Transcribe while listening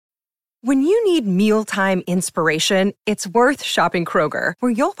When you need mealtime inspiration, it's worth shopping Kroger,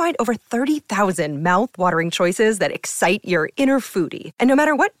 where you'll find over 30,000 mouth-watering choices that excite your inner foodie. And no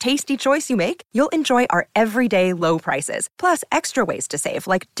matter what tasty choice you make, you'll enjoy our everyday low prices, plus extra ways to save,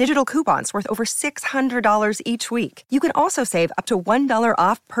 like digital coupons worth over $600 each week. You can also save up to $1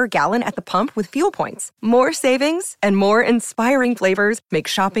 off per gallon at the pump with fuel points. More savings and more inspiring flavors make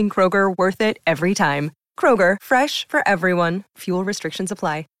shopping Kroger worth it every time. Kroger, fresh for everyone. Fuel restrictions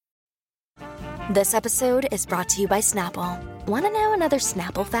apply. This episode is brought to you by Snapple. Want to know another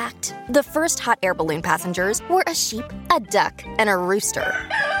Snapple fact? The first hot air balloon passengers were a sheep, a duck, and a rooster.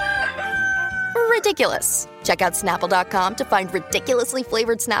 Ridiculous. Check out Snapple.com to find ridiculously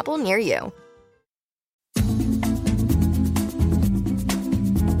flavored Snapple near you.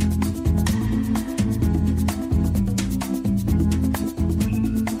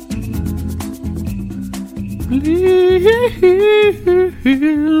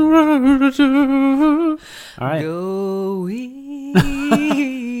 All right. Go easy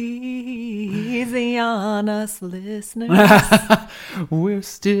on us, listeners. We're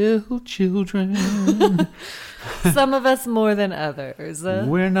still children. Some of us more than others.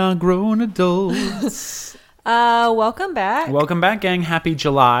 We're not grown adults. Welcome back. Welcome back, gang. Happy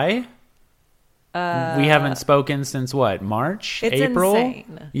July. We haven't spoken since what? March? It's April?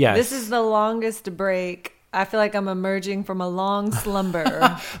 insane. Yes. This is the longest break. I feel like I'm emerging from a long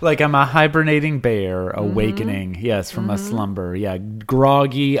slumber. Like I'm a hibernating bear awakening, yes, from a slumber. Yeah,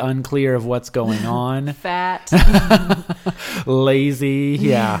 groggy, unclear of what's going on. Fat. Lazy,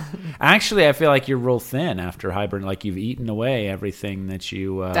 yeah. Actually, I feel like you're real thin after hibernating, like you've eaten away everything that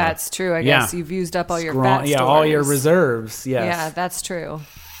you... That's true. I guess you've used up all your fat Yeah, stores. all your reserves, yes. Yeah, that's true.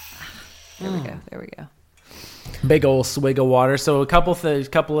 There we go. Big old swig of water. So a couple of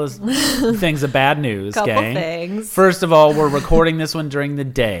things of bad news, gang. Things. First of all, we're recording this one during the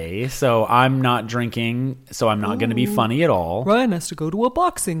day, so I'm not drinking, so I'm not going to be funny at all. Ryan has to go to a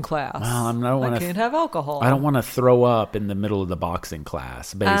boxing class. Well, I can't have alcohol. I don't want to throw up in the middle of the boxing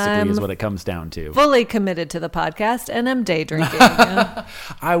class, basically, is what it comes down to. Fully committed to the podcast, and I'm day drinking.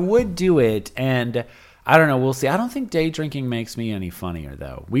 I would do it, and... I don't know. We'll see. I don't think day drinking makes me any funnier,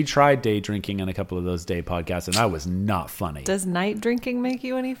 though. We tried day drinking on a couple of those day podcasts, and I was not funny. Does night drinking make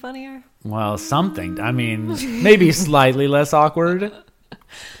you any funnier? Well, something. I mean, maybe slightly less awkward.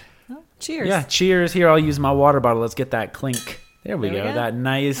 Well, cheers. Yeah, cheers. Here, I'll use my water bottle. Let's get that clink. There we go. go. That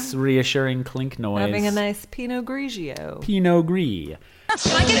nice, reassuring clink noise. Having a nice Pinot Grigio. Pinot Gris.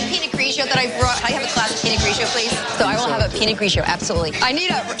 Can I get a Pinot Grigio that I brought? Can I have a glass of Pinot Grigio, please? So I will have a Pinot Grigio, absolutely. I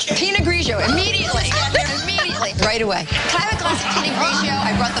need a Pinot Grigio immediately. Immediately. Right away. Can I have a glass of Pinot Grigio?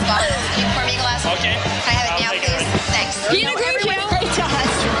 I brought the bottle. Can you pour me a glass? Okay. Can I have it now, please? Thanks. Pinot Grigio. Great to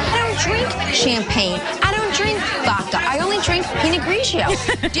us. I don't drink champagne. I don't drink vodka. I only drink Pinot Grigio.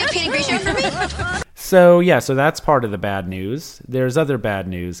 Do you have Pinot Grigio for me? So that's part of the bad news. There's other bad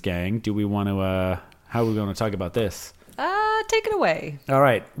news, gang. Do we want to, how are we going to talk about this? Take it away. All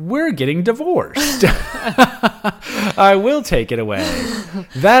right. We're getting divorced. I will take it away.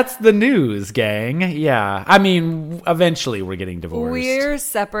 That's the news, gang. Yeah. I mean, eventually we're getting divorced. We're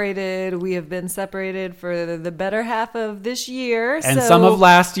separated. We have been separated for the better half of this year. And some of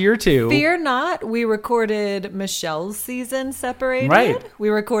last year, too. Fear not. We recorded Michelle's season separated. Right. We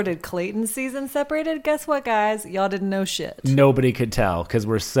recorded Clayton's season separated. Guess what, guys? Y'all didn't know shit. Nobody could tell because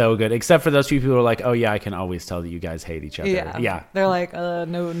we're so good. Except for those few people who are like, oh, yeah, I can always tell that you guys hate each other. Yeah. They're like,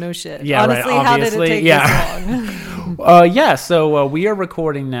 no shit. Yeah, honestly, right, how did it take this long? So we are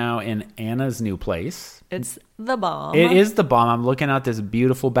recording now in Anna's new place. It's the bomb. It is the bomb. I'm looking out this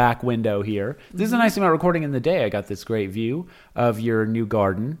beautiful back window here. This is a nice thing about recording in the day. I got this great view of your new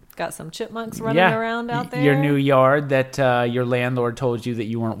garden. Got some chipmunks running around out there. Your new yard that your landlord told you that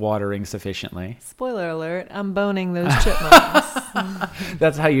you weren't watering sufficiently. Spoiler alert, I'm boning those chipmunks.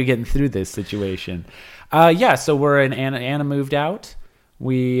 That's how you're getting through this situation. So we're in Anna moved out.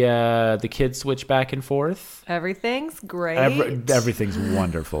 We the kids switch back and forth. Everything's great. Everything's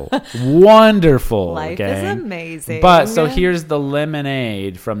wonderful. Wonderful. Life gang. is amazing. But so here's the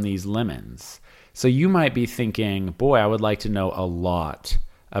lemonade from these lemons. So you might be thinking, boy, I would like to know a lot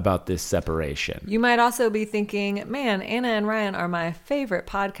about this separation. You might also be thinking, man, Anna and Ryan are my favorite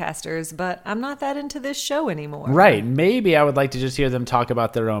podcasters, but I'm not that into this show anymore. Right. Maybe I would like to just hear them talk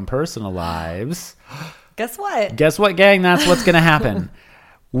about their own personal lives. Guess what? Guess what, gang? That's what's going to happen.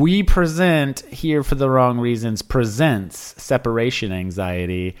 We present Here for the Wrong Reasons presents Separation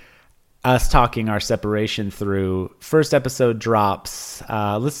Anxiety. us talking our separation through. First episode drops.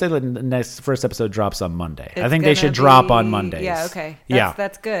 Let's say the first episode drops on Monday. I think they should drop on Mondays. Yeah, okay.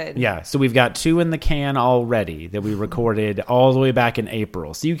 That's good. Yeah, so we've got 2 in the can already that we recorded all the way back in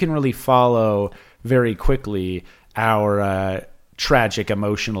April. So you can really follow very quickly our tragic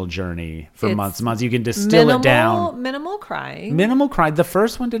emotional journey for months and months. You can distill it down. Minimal crying. Minimal crying. The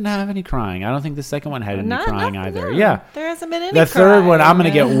first one didn't have any crying. I don't think the second one had any crying either. No, yeah. There hasn't been any The third one, I'm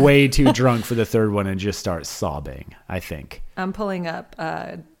going to crying. get way too drunk for the third one and just start sobbing, I think. I'm pulling up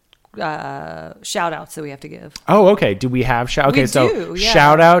shout outs that we have to give. Oh, okay. Do we have shout? Okay, We so do, yeah.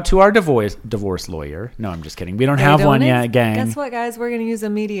 shout out to our divorce lawyer. No, I'm just kidding. We don't have one yet, gang. Guess what, guys? We're going to use a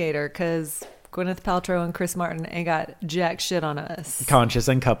mediator because Gwyneth Paltrow and Chris Martin ain't got jack shit on us. Conscious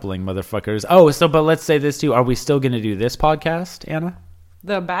uncoupling, motherfuckers. Oh, so but let's say this too. Are we still going to do this podcast, Anna?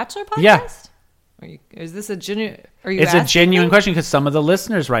 The Bachelor podcast? Yeah. Is this a genuine? Are you? It's a asking genuine me? question because some of the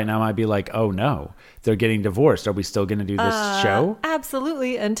listeners right now might be like, "Oh no, they're getting divorced. Are we still going to do this show?"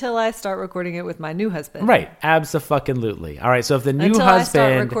 Absolutely, until I start recording it with my new husband. Right, abso-fucking-lutely. All right, so if the new Until I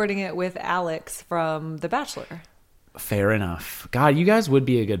start husband, recording it with Alex from The Bachelor. fair enough. God, you guys would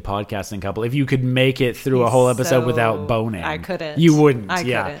be a good podcasting couple if you could make it through a whole episode So- without boning. I couldn't. You wouldn't. I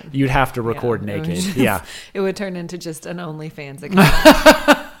yeah, couldn't. you'd have to record Yeah, it would naked. just- Yeah. It would turn into just an OnlyFans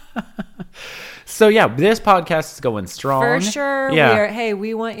account. So yeah, this podcast is going strong For sure. Yeah.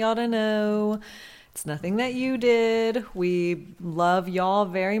 We want y'all to know it's nothing that you did. We love y'all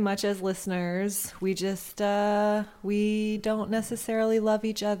very much as listeners. We just we don't necessarily love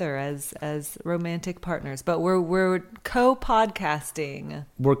each other as romantic partners, but we're co-podcasting.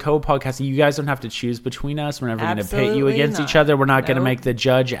 We're co-podcasting. You guys don't have to choose between us. We're never going to pit you Absolutely against not. each other. We're not going to Nope. make the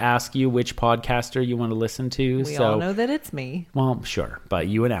judge ask you which podcaster you want to listen to. We so, all know that it's me. well, sure, but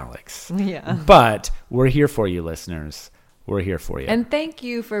you and Alex. Yeah. But we're here for you, listeners. We're here for you. And thank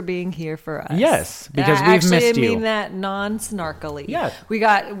you for being here for us. Yes, because I we've missed actually you. mean that non-snarkily. Yeah.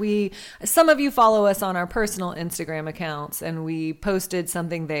 Some of you follow us on our personal Instagram accounts, and we posted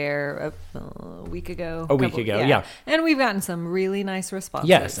something there a week ago. A week ago, yeah. And we've gotten some really nice responses.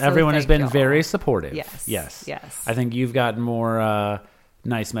 Yes, so everyone has thank been y'all. very supportive. Yes, Yes. yes. I think you've gotten more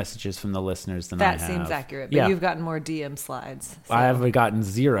nice messages from the listeners than I That have. seems accurate, but Yeah. you've gotten more DM slides. so- I have gotten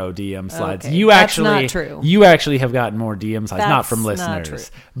 0 DM slides. Okay, You that's actually, not true. You actually have gotten more DM slides, not That's from not listeners.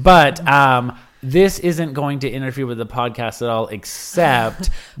 true. But this isn't going to interfere with the podcast at all,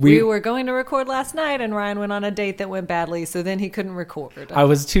 except We were going to record last night, and Ryan went on a date that went badly, so then he couldn't record. I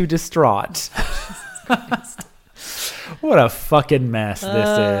was too distraught. What a fucking mess this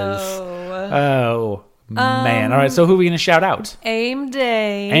is. Oh, man. All right, so who are we going to shout out? Aim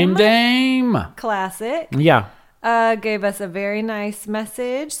Dame. Aim Dame. Classic. Yeah. Gave us a very nice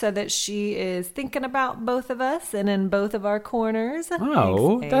message, said that she is thinking about both of us and in both of our corners.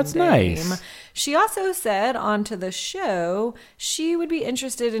 Oh, Thanks, that's Aim Dame. nice. She also said onto the show she would be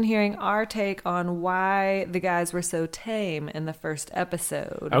interested in hearing our take on why the guys were so tame in the first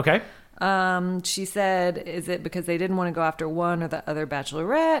episode. Okay. She said, is it because they didn't want to go after one or the other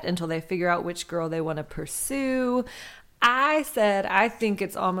bachelorette until they figure out which girl they want to pursue? I said, I think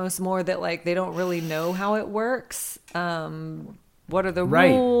it's almost more that like they don't really know how it works. What are the Right.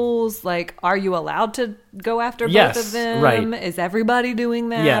 rules? Like, are you allowed to go after Yes, both of them? right. Is everybody doing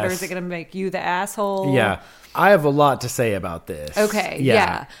that? Yes. Or is it going to make you the asshole? Yeah. I have a lot to say about this. Okay,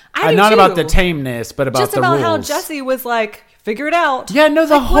 yeah. I do Not too. about the tameness, but about Just the about rules. how Jesse was like, figure it out. Yeah, no,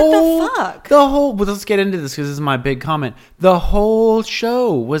 Like, what the fuck? well, let's get into this because this is my big comment. The whole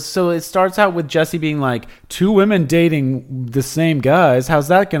show was, so it starts out with Jesse being like, 2 women dating the same guys. How's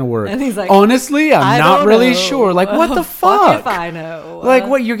that going to work? And he's like, honestly, I'm I not don't really know. sure. Like, what the Fuck fuck? if I know. Like,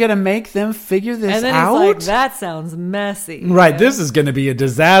 what, you're going to make them figure this And then out? he's like, that sounds messy. Right, this is going to be a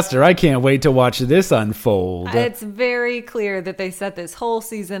disaster. I can't wait to watch this unfold. It's very clear that they set this whole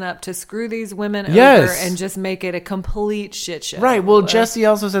season up to screw these women Yes. over and just make it a complete shit show. Right, well, Jesse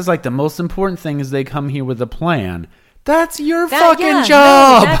also says, like, the most important thing is they come here with a plan. That's your fucking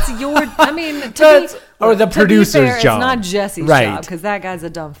job. No, that's your. I mean, Or the to be producer's fair, job. It's not Jesse's Right. job because that guy's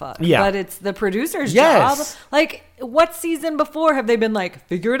a dumb fuck. Yeah. But it's the producer's Yes. job. Like, what season before have they been like,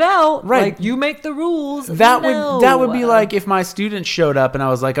 figure it out? Right. Like, you make the rules. That No. would be like if my students showed up and I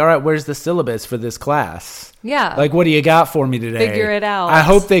was like, all right, where's the syllabus for this class? Yeah. Like, what do you got for me today? Figure it out. I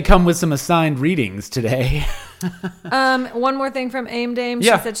hope they come with some assigned readings today. One more thing from Aim Dame. She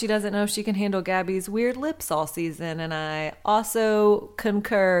Yeah. said she doesn't know if she can handle Gabby's weird lips all season. And I also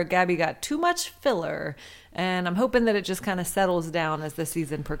concur. Gabby got too much filler. And I'm hoping that it just kind of settles down as the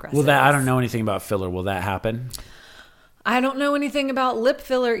season progresses. Well, I don't know anything about filler. Will that happen? I don't know anything about lip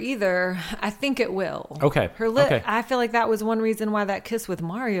filler either. I think it will. Okay. Her lip. Okay. I feel like that was one reason why that kiss with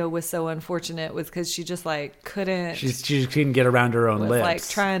Mario was so unfortunate, was because she just like couldn't. She just couldn't get around her own was lips. like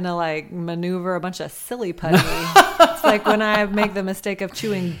trying to like maneuver a bunch of silly putty. It's like when I make the mistake of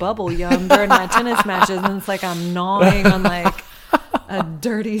chewing bubble yum during my tennis matches, and it's like I'm gnawing on like a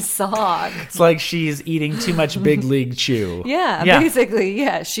dirty sock. It's like she's eating too much Big League Chew. Yeah, basically,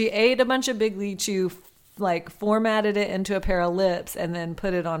 yeah. She ate a bunch of Big League Chew, like formatted it into a pair of lips, and then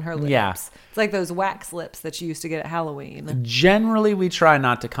put it on her lips. Yeah. It's like those wax lips that you used to get at Halloween. Generally, we try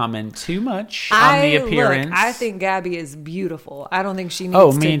not to comment too much on the appearance. Look, I think Gabby is beautiful. I don't think she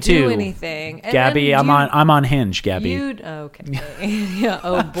needs to do anything. And Gabby, I'm on Hinge, Gabby. Okay. Yeah.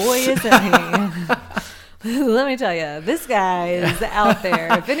 Oh boy, isn't he? Let me tell you, this guy is out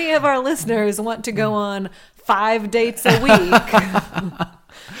there. If any of our listeners want to go on 5 dates a week.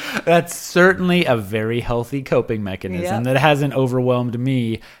 That's certainly a very healthy coping mechanism that hasn't overwhelmed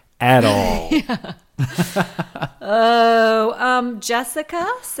me at all.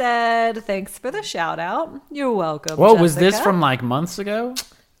 Jessica said, thanks for the shout out. You're welcome. Whoa, Jessica. was this from like months ago?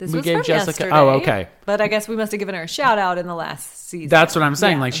 This we was gave from Jessica. yesterday. Oh, okay. But I guess we must have given her a shout out in the last season. That's what I'm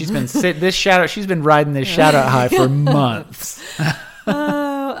saying. Yeah. Like she's been she's been riding this shout out high for months.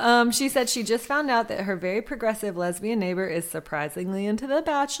 She said she just found out that her very progressive lesbian neighbor is surprisingly into The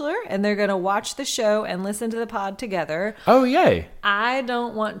Bachelor, and they're going to watch the show and listen to the pod together. Oh, yay. I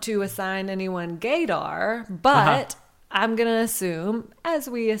don't want to assign anyone gaydar, but I'm going to assume, as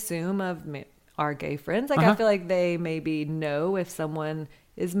we assume of our gay friends, like I feel like they maybe know if someone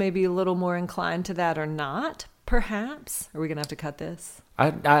is maybe a little more inclined to that or not, perhaps. Are we going to have to cut this?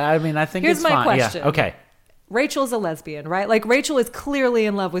 I mean, I think Here's it's my fine. question. Yeah. Okay. Rachel's a lesbian, right? Like Rachel is clearly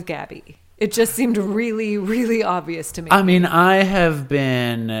in love with Gabby. It just seemed really, really obvious to me. I mean, I have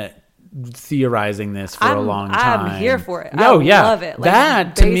been theorizing this for a long time. I'm here for it. Oh, I yeah. love it. Like,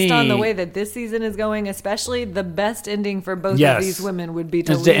 that to me, based on the way that this season is going, especially the best ending for both of these women would be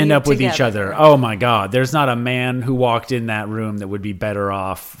to end up with together. each other. Oh my God. There's not a man who walked in that room that would be better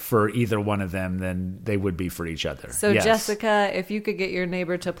off for either one of them than they would be for each other. So yes. Jessica, if you could get your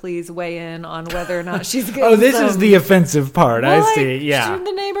neighbor to please weigh in on whether or not she's getting this is the offensive part. Well, I see. Yeah. The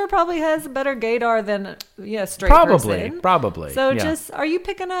neighbor probably has better gaydar than straight person. Probably. So yeah. just, are you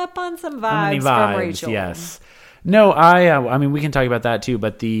picking up on some How many vibes from Rachel? Yes. No, I mean, we can talk about that too,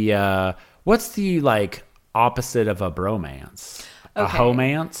 but the, what's the like opposite of a bromance? A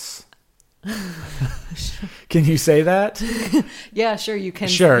homance? Can you say that? Yeah, sure. You can.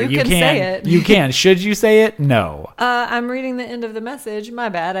 Sure, you can say it. You can. Should you say it? No. I'm reading the end of the message. My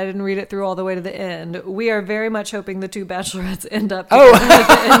bad. I didn't read it through all the way to the end. We are very much hoping the two bachelorettes end up together at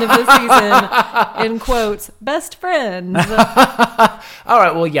the end of the season. In quotes, best friends. All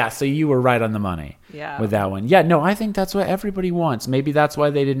right. Well, yeah. So you were right on the money. Yeah. With that one. Yeah. No, I think that's what everybody wants. Maybe that's why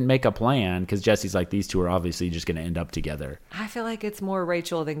they didn't make a plan, because Jesse's like, these two are obviously just going to end up together. I feel like it's more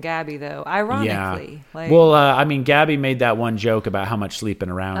Rachel than Gabby, though. Ironically. Yeah. Like, well, I mean, Gabby made that one joke about how much sleeping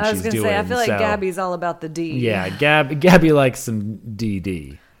around I was she's going to doing. say, I feel like Gabby's all about the D. Yeah. Gabby likes some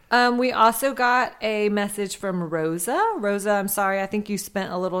DD. We also got a message from Rosa. Rosa, I'm sorry. I think you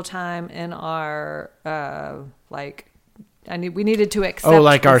spent a little time in our, we needed to accept our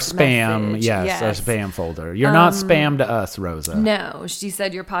this spam. message. Yes, our spam folder. You're not spam to us, Rosa. No, she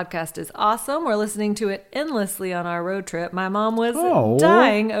said your podcast is awesome. We're listening to it endlessly on our road trip. My mom was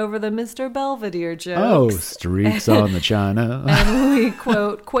dying over the Mr. Belvedere jokes. Oh, streaks on the China. And we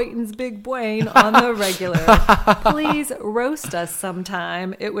quote Quayton's Big Brain on the regular. Please roast us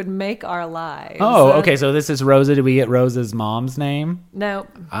sometime. It would make our lives. Oh, okay. So this is Rosa. Did we get Rosa's mom's name? No.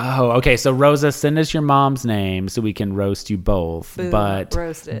 Oh, okay. So Rosa, send us your mom's name so we can roast you both. Boom, but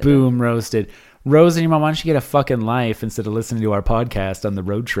roasted. Boom, roasted. Rosa and your mom, why don't you get a fucking life instead of listening to our podcast on the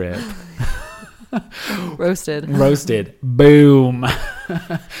road trip? Roasted. Boom.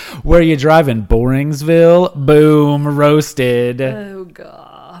 Where are you driving? Boringsville? Boom. Roasted. Oh,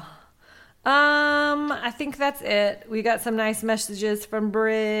 God. I think that's it. We got some nice messages from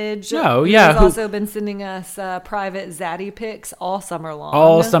Bridge. Oh, yeah. He's also been sending us private Zaddy pics all summer long.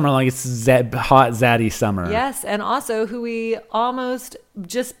 All summer long. It's hot Zaddy summer. Yes, and also who we almost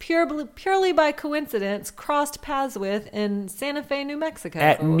just purely by coincidence crossed paths with in Santa Fe, New Mexico.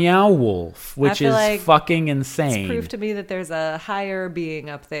 At Meow Wolf, which is like fucking insane. It's proof to me that there's a higher being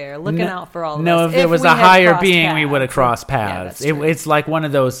up there looking out for all of us. No, if there was a higher being, we would have crossed paths. Yeah, it's like one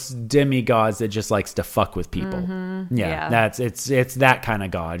of those demigods that just likes to fuck with people. Mm-hmm. Yeah, it's that kind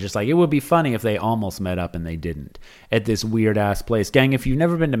of god. Just like, it would be funny if they almost met up and they didn't at this weird ass place. Gang, if you've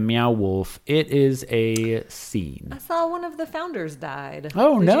never been to Meow Wolf, it is a scene. I saw one of the founders died. died.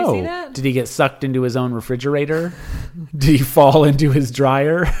 Oh, Did no. you see that? Did he get sucked into his own refrigerator? Did he fall into his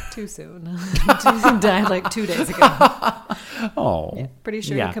dryer? Too soon. He died like 2 days ago. Oh. Yeah, pretty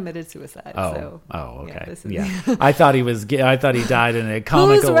sure Yeah. he committed suicide. Oh, So, okay. this is- Yeah, I thought he died in a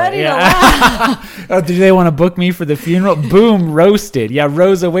comical Who's ready way. to Yeah. laugh? Oh, do they want to book me for the funeral? Boom, roasted. Yeah,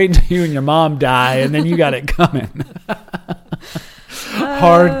 Rosa, wait until you and your mom die, and then you got it coming.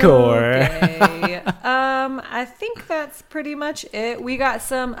 Hardcore. Okay. I think that's pretty much it. We got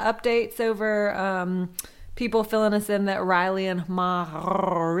some updates over people filling us in that Riley and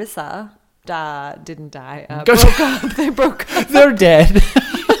Marissa didn't die. Broke up. They broke up. They're dead.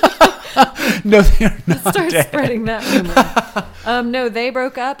 No, they're not Start dead. spreading that rumor. No, they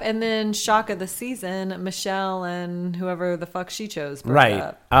broke up, and then shock of the season, Michelle and whoever the fuck she chose broke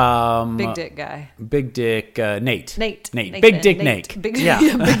Right. up. Big dick guy. Big dick Nate. Nate. Big dick Nate. Big, Yeah.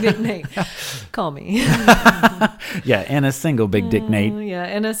 Big dick Nate. Call me. Yeah, and a single big dick Nate. Yeah,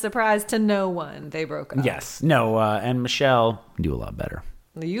 and a surprise to no one, they broke up. Yes. No, and Michelle do a lot better.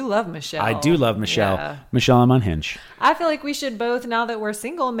 You love Michelle. I do love Michelle. Yeah. Michelle, I'm on Hinge. I feel like we should both, now that we're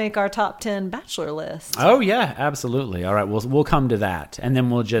single, make our top 10 bachelor list. Oh yeah, absolutely. All right, we'll come to that, and then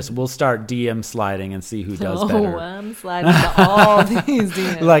we'll start DM sliding and see who does better. I'm sliding into all these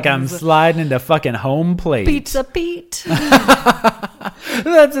DMs. Like I'm sliding into fucking home plate. Pizza Pete.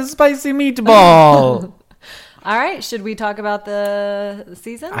 That's a spicy meatball. All right, should we talk about the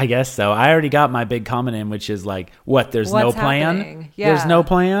season? I guess so. I already got my big comment in, which is like, what? There's no What's plan. happening? Yeah. There's no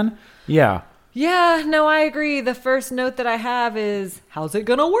plan. Yeah. Yeah, no, I agree. The first note that I have is, how's it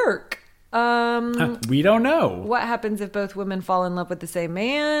gonna work? We don't know. What happens if both women fall in love with the same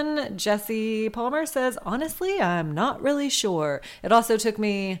man? Jesse Palmer says, honestly, I'm not really sure. It also took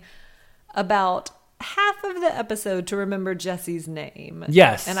me about half of the episode to remember Jesse's name.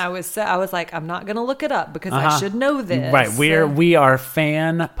 Yes. And I was like, I'm not going to look it up because I should know this. Right. We are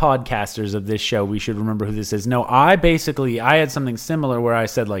fan podcasters of this show. We should remember who this is. No, I had something similar where I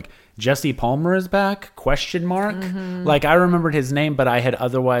said like, Jesse Palmer is back? ? Like I remembered his name, but I had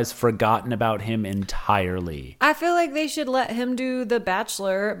otherwise forgotten about him entirely. I feel like they should let him do The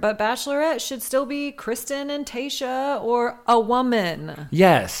Bachelor, but Bachelorette should still be Kristen and Tayshia or a woman.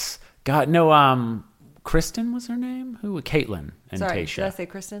 Yes. God, no, Kristen was her name? Who? Caitlin and Sorry, Tayshia. did I say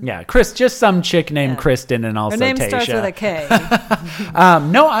Kristen? Yeah, just some chick named Kristen and also Her name Tayshia. starts with a K.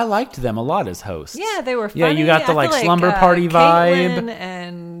 No, I liked them a lot as hosts. Yeah, they were funny. Yeah, you got the I feel slumber party vibe. Caitlin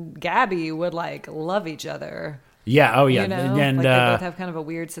and Gabby would love each other. Yeah, oh yeah. You know? And they both have kind of a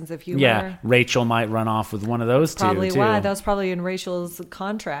weird sense of humor. yeah, Rachel might run off with one of those Probably two, too. why. That was probably in Rachel's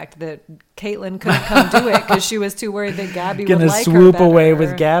contract that Caitlin couldn't come do it because she was too worried that Gabby would Gonna like her swoop better. away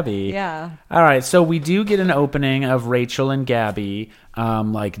with Gabby. Yeah. All right, so we do get an opening of Rachel and Gabby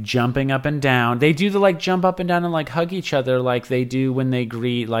jumping up and down. They do the jump up and down and hug each other like they do when they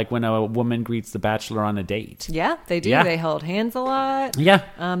greet, when a woman greets the bachelor on a date. Yeah, they do. Yeah. They held hands a lot. Yeah.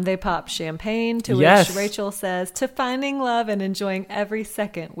 They pop champagne, to Yes. which Rachel says, to finding love and enjoying every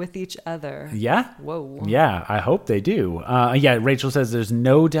second with each other. Yeah. Whoa. Yeah, I hope they do. Yeah, Rachel says there's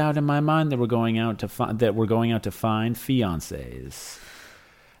no doubt in my mind that we're going out to find fiancés.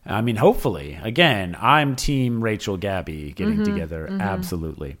 I mean, hopefully. Again, I'm team Rachel Gabby getting together.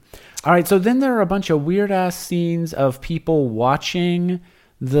 Absolutely. All right, so then there are a bunch of weird ass scenes of people watching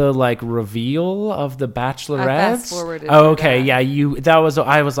the reveal of the Bachelorettes. I fast-forwarded Oh, through okay. that.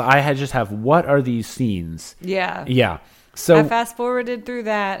 Yeah, I had just have what are these scenes? Yeah. Yeah. So I fast forwarded through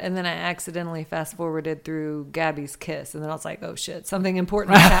that, and then I accidentally fast forwarded through Gabby's kiss, and then I was like, "Oh shit, something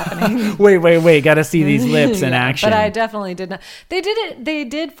important is happening." wait, got to see these lips in Yeah, action. But I definitely did not. They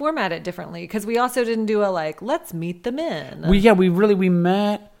did format it differently because we also didn't do a let's meet the men. We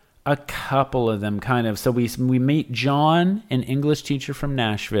met a couple of them kind of. So we meet John, an English teacher from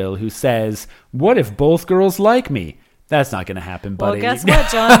Nashville, who says, "What if both girls like me?" That's not going to happen, Well, buddy. guess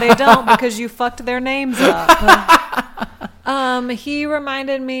what, John? They don't because you fucked their names up. He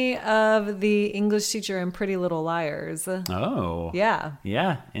reminded me of the English teacher in Pretty Little Liars. Oh. Yeah.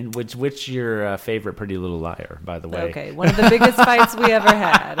 Yeah. And which your favorite Pretty Little Liar, by the way? Okay, one of the biggest fights we ever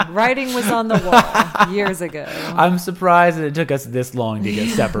had. Writing was on the wall years ago. I'm surprised that it took us this long to get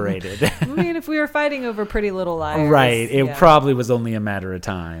separated. I mean, if we were fighting over Pretty Little Liars. Right. It yeah. probably was only a matter of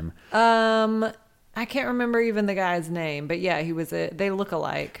time. I can't remember even the guy's name, but yeah, they look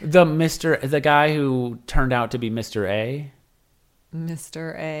alike. The guy who turned out to be Mr. A.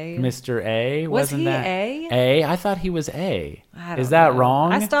 Mr. A. Mr. A. Was Wasn't he that A? A? I thought he was A. I don't Is that know.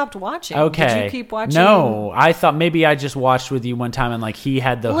 wrong? I stopped watching. Okay. Did you keep watching? No, I thought maybe I just watched with you one time and he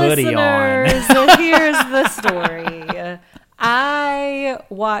had the hoodie on. Listeners, here's the story. I I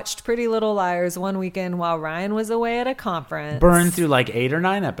watched Pretty Little Liars one weekend while Ryan was away at a conference. Burned through like 8 or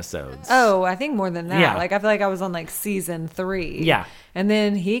 9 episodes. Oh, I think more than that. Yeah. Like, I feel like I was on like season 3. Yeah. And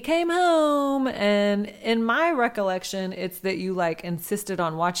then he came home, and in my recollection, it's that you like insisted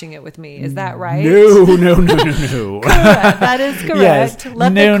on watching it with me. Is that right? No. Correct. That is correct. Yes.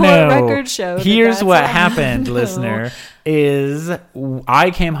 Let the court record show. Here's that's what happened, No. listener, is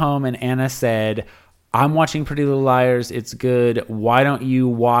I came home and Anna said, I'm watching Pretty Little Liars. It's good. Why don't you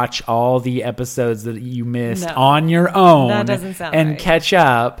watch all the episodes that you missed on your own That doesn't sound and right. catch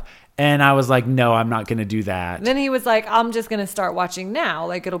up? And I was like, no, I'm not going to do that. Then he was like, I'm just going to start watching now.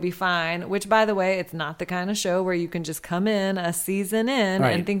 Like, it'll be fine. Which, by the way, it's not the kind of show where you can just come in a season in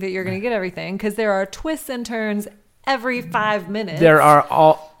Right. and think that you're going to get everything. Because there are twists and turns every 5 minutes. There are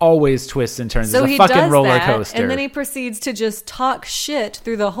always twists and turns. So it's he a fucking does roller that, coaster. and then he proceeds to just talk shit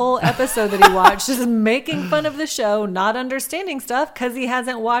through the whole episode that he watched, just making fun of the show, not understanding stuff because he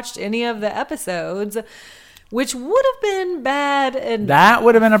hasn't watched any of the episodes, which would have been bad. And that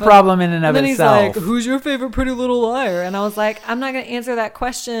would have been a problem in and of then itself. he's like, "Who's your favorite Pretty Little Liar?" And I was like, "I'm not going to answer that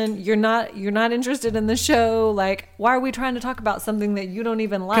question. You're not interested in the show. Like, why are we trying to talk about something that you don't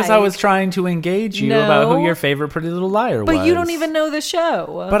even like?" Because I was trying to engage you about who your favorite Pretty Little Liar was. But you don't even know the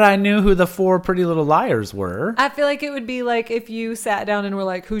show. But I knew who the 4 Pretty Little Liars were. I feel like it would be like if you sat down and were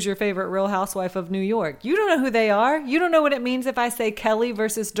like, "Who's your favorite Real Housewife of New York?" You don't know who they are. You don't know what it means if I say Kelly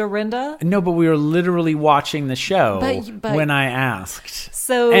versus Dorinda. No, but we were literally watching the show But- when I asked.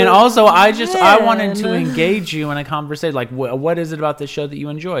 So And also, I wanted to then- engage you in a conversation. Like, what is it about this show that you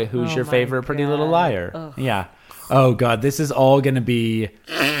enjoy? Who's your my favorite Pretty Little God. Liar? Ugh. Yeah. Oh, God, this is all going to be...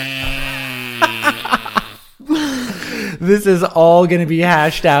 This is all going to be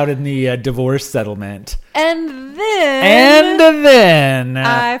hashed out in the divorce settlement. And then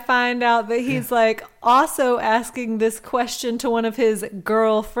I find out that he's like also asking this question to one of his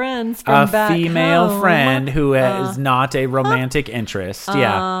girlfriends from a back female home. friend who is not a romantic interest.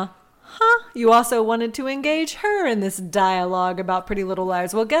 Yeah. You also wanted to engage her in this dialogue about Pretty Little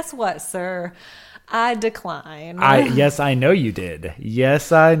Liars. Well, guess what, sir? I decline. Yes, I know you did.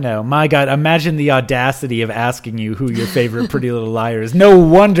 Yes, I know. My God, imagine the audacity of asking you who your favorite Pretty Little Liar is. No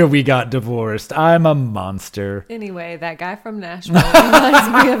wonder we got divorced. I'm a monster. Anyway, that guy from Nashville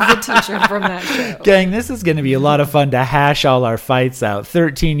reminds me of the teacher from that show. Gang, this is going to be a lot of fun to hash all our fights out.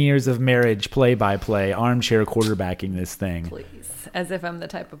 13 years of marriage, play-by-play, armchair quarterbacking this thing. Please. As if I'm the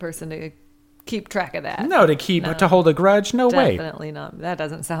type of person to keep track of that. No, to hold a grudge? No way. Definitely not. That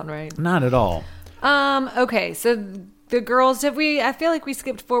doesn't sound right. Not at all. Okay, so the girls, I feel like we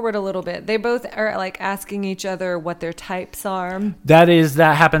skipped forward a little bit. They both are like asking each other what their types are. That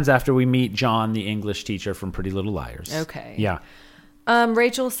happens after we meet John, the English teacher from Pretty Little Liars. Okay. Yeah.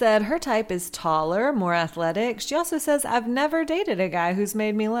 Rachel said her type is taller, more athletic. She also says, I've never dated a guy who's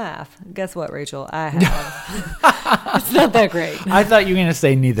made me laugh. Guess what, Rachel? I have. It's not that great. I thought you were going to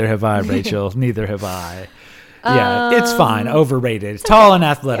say neither have I, Rachel. Neither have I. Yeah, it's fine. Overrated. Tall and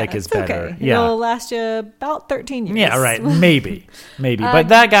athletic is better. Okay. Yeah. It'll last you about 13 years. Yeah, right. Maybe. But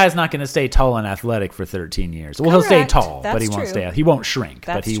that guy's not going to stay tall and athletic for 13 years. Well, he'll stay Correct. tall, but That's he won't true. stay. He won't shrink,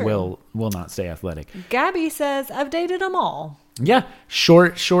 but That's he true. will not stay athletic. Gabby says, I've dated them all. Yeah,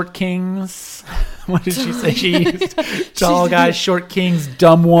 short kings. What did she say? She used tall guys, short kings,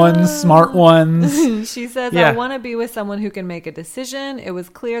 dumb ones, smart ones. She says, Yeah. I want to be with someone who can make a decision. It was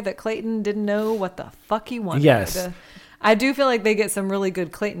clear that Clayton didn't know what the fuck he wanted. Yes. I do feel like they get some really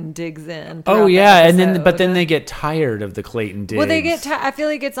good Clayton digs in. Oh throughout the yeah, and then episode. they get tired of the Clayton digs. Well, they get. I feel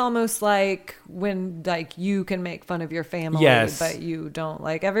like it's almost like when like you can make fun of your family, Yes. but you don't.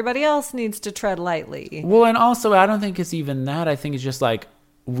 Like everybody else needs to tread lightly. Well, and also I don't think it's even that. I think it's just like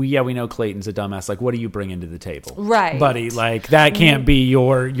we know Clayton's a dumbass. Like, what do you bring into the table, Right. buddy? Like that can't be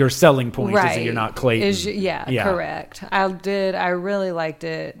your selling point. Is Right. that you're not Clayton? Yeah, correct. I really liked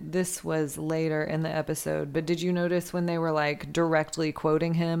it. This was later in the episode, but did you notice when they were like directly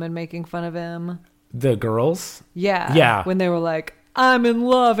quoting him and making fun of him? The girls. Yeah. Yeah. When they were like, I'm in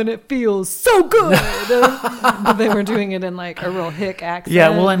love and it feels so good. But they were doing it in like a real hick accent. Yeah,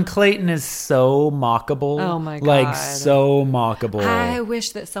 well, and Clayton is so mockable. Oh, my Like, God. so mockable. I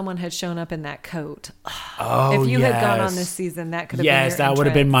wish that someone had shown up in that coat. Oh, If you had gone on yes. this season, that could have Yes, been your that would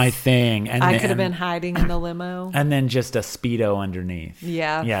have been my entrance. thing. And I then, could have been hiding in the limo. And then just a Speedo underneath.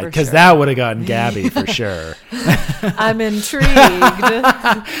 Yeah, Yeah, for because sure. that would have gotten Gabby for sure. I'm intrigued.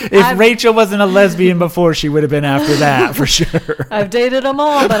 If Rachel wasn't a lesbian before, she would have been after that for sure. I've dated them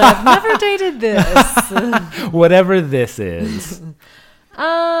all, but I've never dated this. Whatever this is.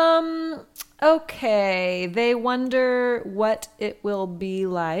 Okay. They wonder what it will be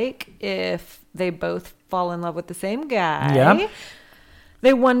like if they both fall in love with the same guy. Yeah.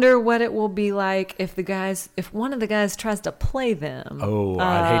 They wonder what it will be like if one of the guys tries to play them. Oh,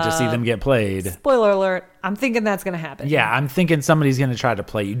 I'd hate to see them get played. Spoiler alert. I'm thinking that's going to happen. Yeah, I'm thinking somebody's going to try to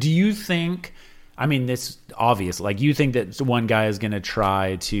play you. Do you think, I mean, this obvious, like you think that one guy is going to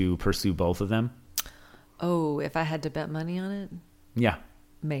try to pursue both of them? Oh, if I had to bet money on it? Yeah.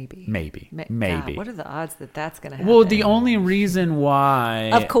 Maybe. Maybe. God, what are the odds that that's going to happen? Well, the only reason why...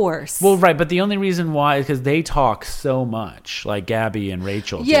 Of course. Well, right, but the only reason why is because they talk so much, like Gabby and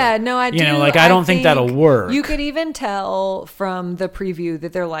Rachel do. Yeah, no, I do. You know, like, I don't think that'll work. You could even tell from the preview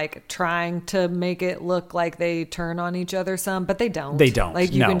that they're, like, trying to make it look like they turn on each other some, but they don't. They don't,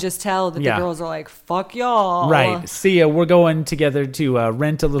 Like, you can just tell that the girls are like, fuck y'all. Right. See ya. We're going together to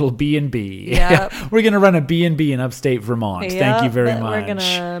rent a little B&B. Yep. We're going to run a B&B in upstate Vermont. Yep, Thank you very much. We're going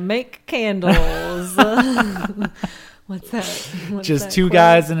to make candles. What's that? What's just that two quote?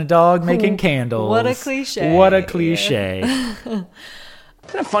 guys and a dog making candles. What a cliche. What a cliche. Isn't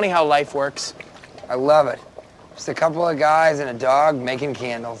it funny how life works? I love it. Just a couple of guys and a dog making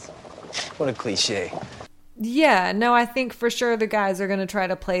candles. What a cliche. Yeah, no, I think for sure the guys are going to try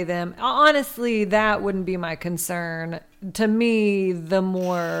to play them. Honestly, that wouldn't be my concern. To me,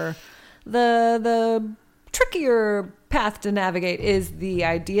 the trickier path to navigate is the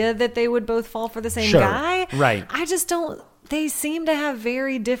idea that they would both fall for the same guy. Right. I just don't. They seem to have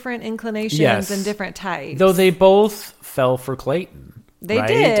very different inclinations and different types. Though they both fell for Clayton. They right?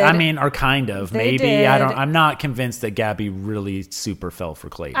 did. I mean, or kind of. They Maybe. did. I'm not convinced that Gabby really super fell for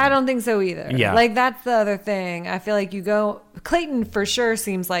Clayton. I don't think so either. Yeah. Like, that's the other thing. I feel like Clayton for sure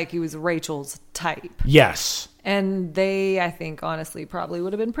seems like he was Rachel's type. Yes. And they, I think, honestly, probably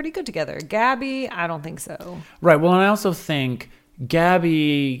would have been pretty good together. Gabby, I don't think so. Right. Well, and I also think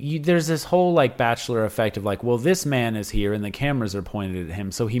Gabby, there's this whole like Bachelor effect of like, well, this man is here and the cameras are pointed at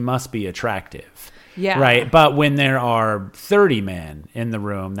him, so he must be attractive. Yeah. Right. But when there are 30 men in the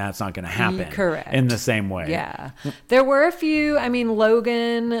room, that's not going to happen. Correct. In the same way. Yeah. There were a few. I mean,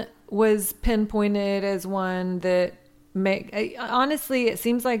 Logan was pinpointed as one that honestly,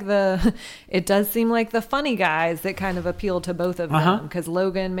 it does seem like the funny guys that kind of appeal to both of them, because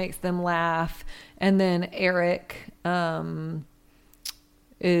Logan makes them laugh, and then Eric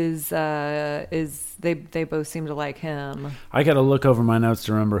they both seem to like him. I got to look over my notes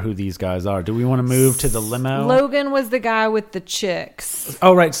to remember who these guys are. Do we want to move to the limo? Logan was the guy with the chicks.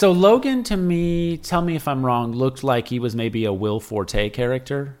 Oh, right. So Logan, to me, tell me if I'm wrong, looked like he was maybe a Will Forte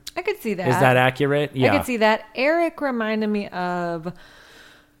character. I could see that. Is that accurate? Yeah. I could see that. Eric reminded me of,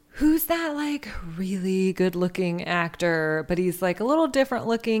 who's that like really good looking actor, but he's like a little different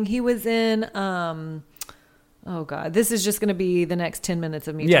looking. He was in, oh God, this is just going to be the next 10 minutes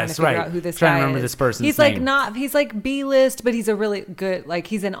of me trying to figure out who this trying guy to remember is. This person's he's name. he's like B-list, but he's a really good, like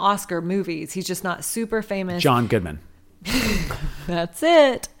he's in Oscar movies. He's just not super famous. John Goodman. That's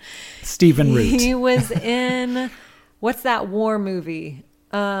it. Stephen Root. He was in, what's that war movie?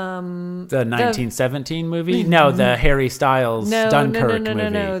 The 1917 movie? No, the Harry Styles Dunkirk movie.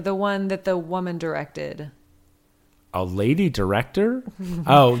 No. The one that the woman directed. A lady director?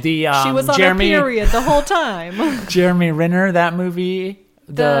 Oh, the she was on a period the whole time. Jeremy Renner, that movie?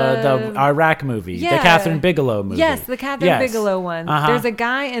 The Iraq movie. Yeah. The Catherine Bigelow movie. Yes, the Catherine Bigelow one. There's a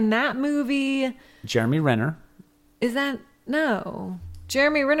guy in that movie. Jeremy Renner. Is that... No.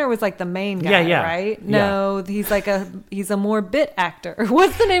 Jeremy Renner was like the main guy, right? No, he's a more bit actor.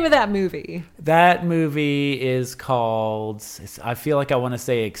 What's the name of that movie? That movie is called, I feel like I want to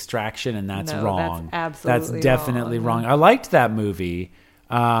say Extraction, and that's wrong. That's absolutely That's definitely wrong. I liked that movie.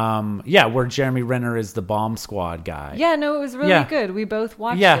 Where Jeremy Renner is the bomb squad guy. Yeah, no, it was really good. We both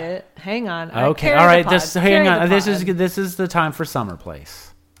watched it. Hang on. Okay, all right. Hang on. This is the time for Summer Place.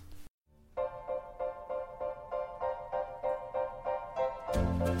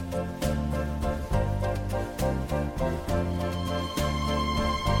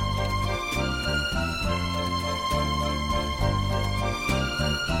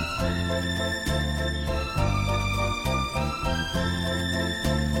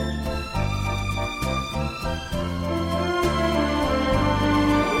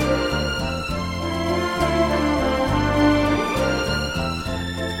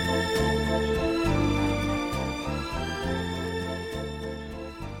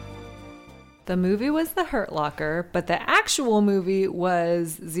 The movie was The Hurt Locker, but the actual movie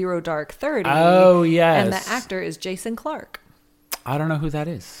was Zero Dark 30. Oh, yes. And the actor is Jason Clarke. I don't know who that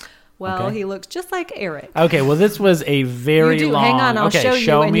is. Well, okay. He looks just like Eric. Okay, well, this was a very long... Hang on, I'll show you.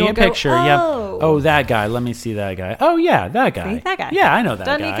 Show and me you'll a go, picture. Oh. Yep. Oh, that guy. Let me see that guy. Oh, yeah, that guy. See, that guy. Yeah, I know that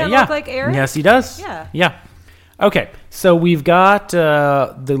Doesn't guy. he kind of look like Eric? Yes, he does. Yeah. Yeah. Okay, so we've got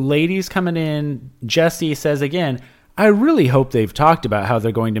the ladies coming in. Jesse says again, I really hope they've talked about how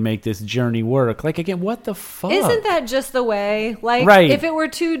they're going to make this journey work. Like, again, what the fuck? Isn't that just the way? Like, Right. if it were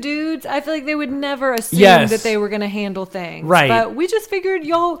two dudes, I feel like they would never assume Yes. that they were going to handle things. Right. But we just figured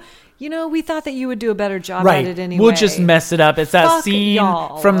y'all, we thought that you would do a better job Right. at it anyway. We'll just mess it up. It's that Fuck scene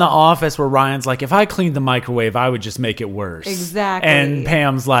y'all. from The Office where Ryan's like, if I cleaned the microwave, I would just make it worse. Exactly. And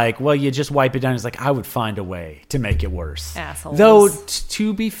Pam's like, well, you just wipe it down. He's like, I would find a way to make it worse. Assholes. Though,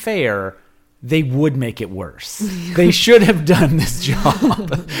 to be fair, they would make it worse. They should have done this job.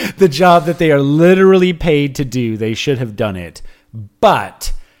 The job that they are literally paid to do. They should have done it.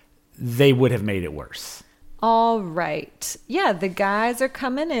 But they would have made it worse. All right. Yeah, the guys are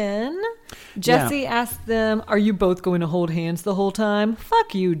coming in. Jesse asked them, are you both going to hold hands the whole time?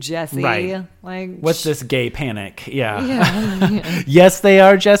 Fuck you, Jesse. Right. Like, What's this gay panic? Yeah. Yeah. Yes, they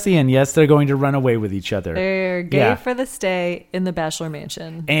are, Jesse, and yes, they're going to run away with each other. They're gay Yeah. for the stay in the Bachelor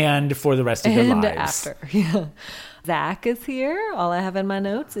Mansion. And for the rest of their And lives. after. Yeah. Zach is here. All I have in my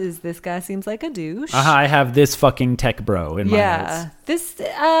notes is this guy seems like a douche. I have this fucking tech bro in my Yeah. notes. This,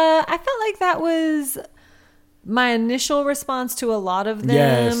 I felt like that was my initial response to a lot of them.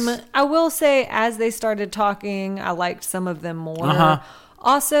 Yes. I will say, as they started talking, I liked some of them more. Uh-huh.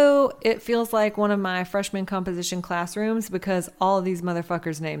 Also, it feels like one of my freshman composition classrooms because all of these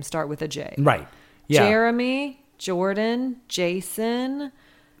motherfuckers' names start with a J. Right. Yeah. Jeremy, Jordan, Jason,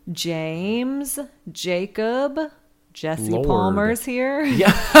 James, Jacob, Jesse Lord. Palmer's here.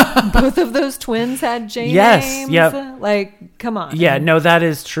 Yeah. Both of those twins had J Yes, names. yep. Like, come on. Yeah, no, that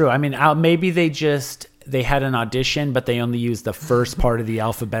is true. I mean, maybe they had an audition, but they only used the first part of the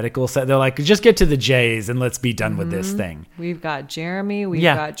alphabetical set. They're like, just get to the J's and let's be done with this thing. We've got Jeremy. We've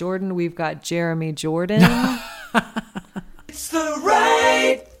Yeah. got Jordan. We've got Jeremy Jordan. It's the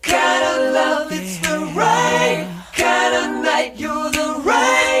right kind of love. It's the right kind of night. You're the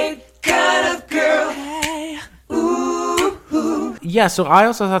right kind of girl. Ooh. Yeah, so I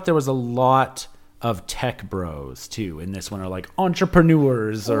also thought there was a lot of tech bros too in this one, or like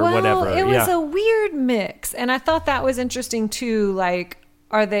entrepreneurs or well, whatever. It was yeah. a weird mix, and I thought that was interesting too. Like,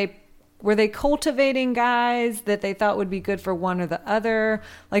 were they cultivating guys that they thought would be good for one or the other?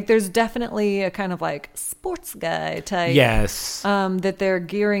 Like, there's definitely a kind of like sports guy type. Yes. That they're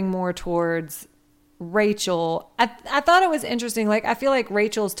gearing more towards Rachel. I thought it was interesting. Like, I feel like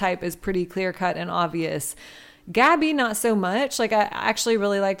Rachel's type is pretty clear cut and obvious. Gabby, not so much. Like, I actually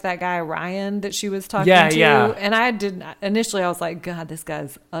really liked that guy, Ryan, that she was talking to. Yeah. And I did, initially I was like, God, this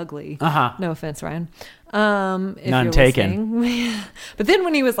guy's ugly. Uh-huh. No offense, Ryan. If None you're taken. listening. But then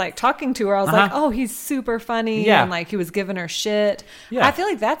when he was like talking to her, I was like, oh, he's super funny. Yeah. And like he was giving her shit. Yeah. I feel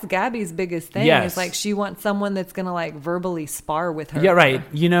like that's Gabby's biggest thing. Yes. Is like she wants someone that's going to like verbally spar with her. Yeah, right.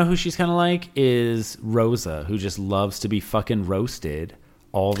 You know who she's kind of like is Rosa, who just loves to be fucking roasted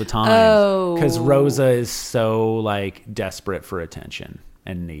all the time. Oh. Because Rosa is so like desperate for attention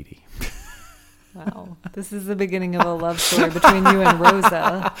and needy. Wow. This is the beginning of a love story between you and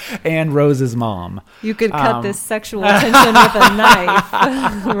Rosa. And Rosa's mom. You could cut this sexual tension with a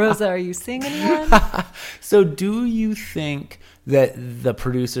knife. Rosa, are you seeing anyone? So do you think that the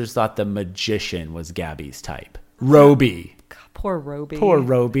producers thought the magician was Gabby's type? Roby. Poor Roby. Poor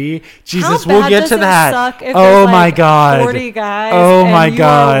Roby. Jesus, How we'll bad get does to it that. suck if Oh there's, my like, God. 40 guys Oh and my you are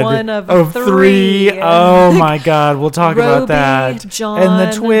God. one of three. three. Oh my God. We'll talk about Roby, that. John,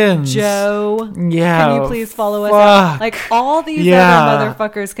 and the twins. Joe. Yeah. Can you please follow us Fuck. out? Like, all these Yeah. other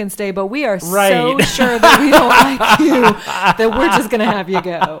motherfuckers can stay, but we are so Right. sure that we don't like you that we're just going to have you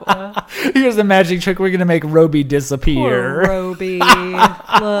go. Here's the magic trick. We're going to make Roby disappear. Poor Roby.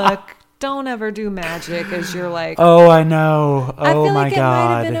 Look, don't ever do magic as you're like, Oh, I know. Oh I feel my like it God.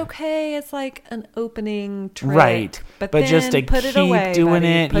 might have been okay. It's like an opening trick. Right. But just to then put keep it away, doing buddy.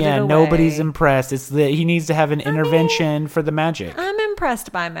 it. Put Yeah, it nobody's away. impressed. It's that he needs to have an intervention for the magic. I'm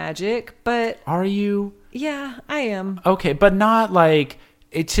impressed by magic, but Are you? yeah, I am. Okay, but not like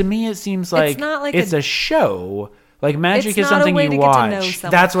it. To me, it seems like not like it's a- a show. Like magic It's is not something a way you to watch. get to know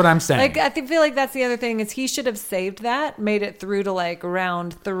someone. That's what I'm saying. Like, I feel like that's the other thing is he should have saved that, made it through to like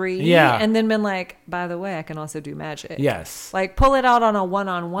round 3, Yeah. and then been like, by the way, I can also do magic. Yes. Like, pull it out on a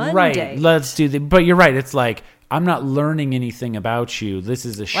one-on-one right. day. Let's do the. But you're right. It's like I'm not learning anything about you. This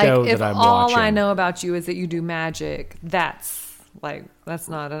is a show Like, if that I'm all watching. I know about you is that you do magic, that's like That's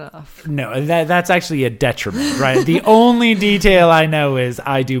not enough. No, that's actually a detriment, right? The only detail I know is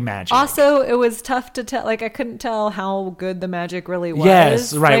I do magic. Also, it was tough to tell. Like, I couldn't tell how good the magic really was.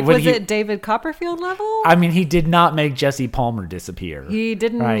 Yes, right. Like, was it David Copperfield level? I mean, he did not make Jesse Palmer disappear. He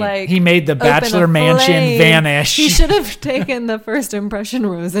didn't, right? like... He made the Bachelor Mansion vanish. He should have taken the first impression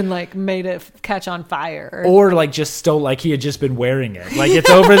rose and, like, made it catch on fire. Or, like, just stole, like, he had just been wearing it. Like, it's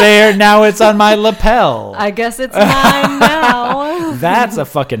over there, now it's on my lapel. I guess it's mine now. That's a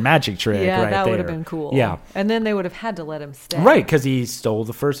fucking magic trick, yeah, right that there. would have been cool. Yeah. And then they would have had to let him stay. Right, because he stole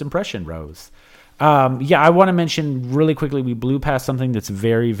the first impression rose. I want to mention really quickly, we blew past something that's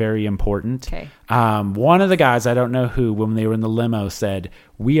very, very important. Okay. One of the guys, I don't know who, when they were in the limo said,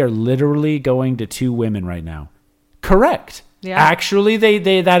 we are literally going to 2 women right now. Correct. Yeah. Actually,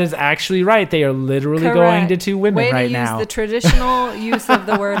 they that is actually right. They are literally going to 2 women Way right to now. use the traditional use of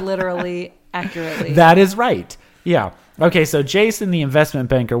the word literally accurately. That is right. Yeah. Okay, so Jason, the investment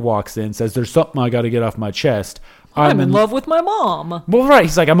banker, walks in, says, there's something I got to get off my chest. I'm in love with my mom. Well, right.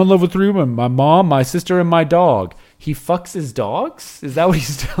 He's like, I'm in love with 3 women, my mom, my sister, and my dog. He fucks his dogs? Is that what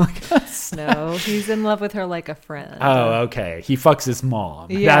he's telling us? No, he's in love with her like a friend. Oh, okay. He fucks his mom.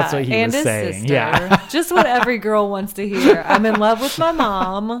 Yeah, That's what he and was his saying. sister. Yeah. Just what every girl wants to hear. I'm in love with my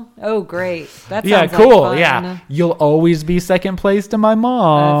mom. Oh, great. That sounds Yeah, like cool. fun. Yeah. You'll always be second place to my I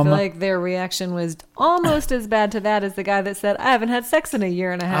mom. feel like their reaction was almost as bad to that as the guy that said, I haven't had sex in a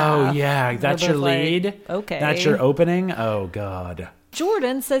year and a half. Oh, yeah. That's They're your both like, lead? okay. That's your opening? Oh, God.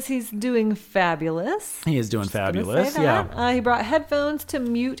 Jordan says he's doing fabulous. He is doing Just gonna fabulous. say Yeah. that. He brought headphones to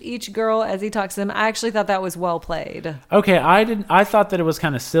mute each girl as he talks to them. I actually thought that was well played. Okay, I thought that it was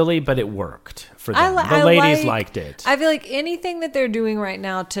kind of silly, but it worked for them. The ladies liked it. I feel like anything that they're doing right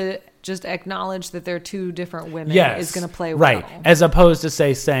now to just acknowledge that they're 2 different women is going to play well. Right, as opposed to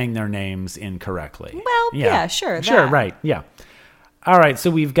saying their names incorrectly. Well, yeah, sure. Sure, that. right, yeah. All right, so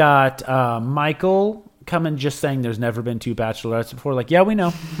we've got Michael coming just saying there's never been 2 bachelorettes before. Like, yeah, we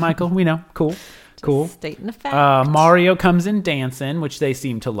know, Michael, we know. Cool. Cool. Stating the fact. Mario comes in dancing, which they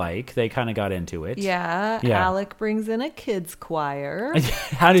seem to like. They kind of got into it. Yeah. Alec brings in a kids choir.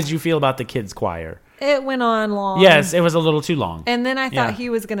 How did you feel about the kids choir? It went on long. Yes, it was a little too long. And then I thought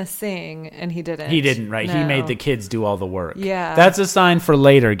he was going to sing, and he didn't. He didn't, right? No. He made the kids do all the work. Yeah. That's a sign for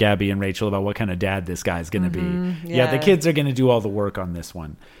later, Gabby and Rachel, about what kind of dad this guy's going to be. Yeah, the kids are going to do all the work on this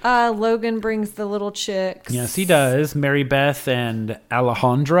one. Logan brings the little chicks. Yes, he does. Mary Beth and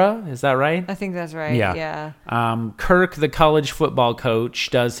Alejandra, is that right? I think that's right. Yeah. Kirk, the college football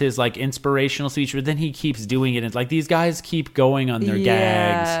coach, does his like inspirational speech, but then he keeps doing it. It's like these guys keep going on their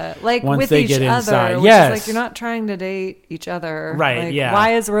gags, like once with they each get other. inside. Which Yes, is like you're not trying to date each other, right? Like, yeah.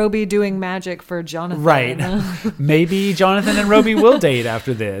 Why is Roby doing magic for Jonathan? Right. Maybe Jonathan and Roby will date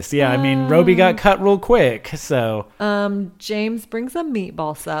after this. Yeah, I mean, Roby got cut real quick, so. James brings a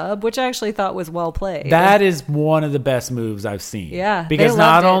meatball sub, which I actually thought was well played. That is one of the best moves I've seen. Yeah, because they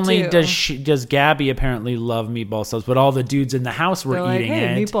not loved it, only too. does Gabby apparently love meatball subs, but all the dudes in the house were They're like, eating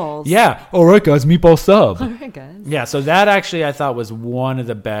 "Hey, it. meatballs." Yeah. All right, guys, meatball sub. All right, guys. Yeah, so that actually I thought was one of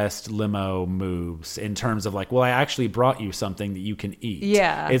the best limo moves in terms of like, well, I actually brought you something that you can eat.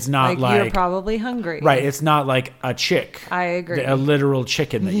 Yeah. It's not like you're probably hungry. right. It's not like a chick. I agree. A literal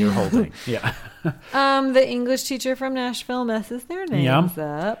chicken that you're holding. Yeah. The English teacher from Nashville messes their names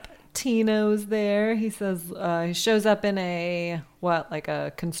up. Tino's there. He says he shows up in a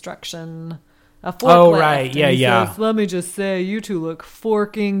construction, a forklift. Oh, right. Yeah, and he yeah. says, let me just say, you 2 look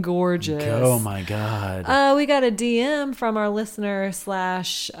forking gorgeous. Oh my God. We got a DM from our listener /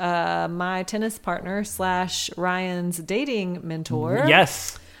 my tennis partner / Ryan's dating mentor.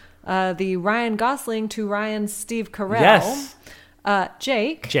 Yes. The Ryan Gosling to Ryan's Steve Carell. Yes.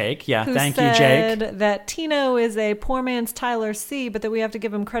 Jake, yeah. who Thank you, said Jake. that Tino is a poor man's Tyler C, but that we have to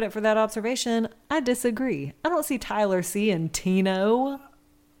give him credit for that observation. I disagree. I don't see Tyler C in Tino.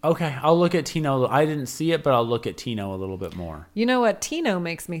 Okay, I'll look at Tino. I didn't see it, but I'll look at Tino a little bit more. You know what Tino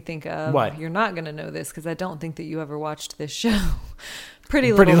makes me think of? What? You're not going to know this because I don't think that you ever watched this show.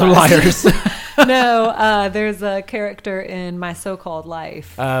 Pretty Little Little Liars. No, there's a character in My So-Called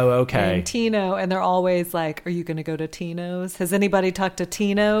Life. Oh, okay. And Tino, and they're always like, are you going to go to Tino's? Has anybody talked to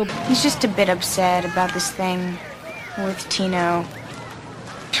Tino? He's just a bit upset about this thing with Tino.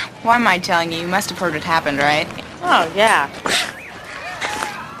 Why am I telling you? You must have heard what happened, right? Oh, yeah.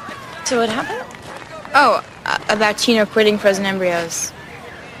 So what happened? Oh, about Tino quitting Frozen Embryos.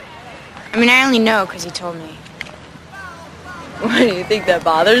 I mean, I only know because he told me. What, do you think that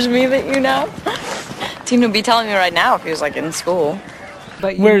bothers me that you know? Tino would be telling me right now if he was, like, in school.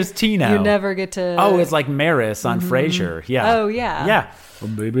 But Where's Tino? You never get to... Oh, it's like Maris on Frasier. Yeah. Oh, yeah. Yeah.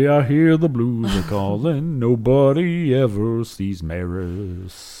 Maybe I hear the blues are calling. Nobody ever sees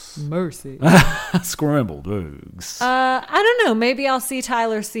Maris. Mercy. Scrambled eggs. I don't know. Maybe I'll see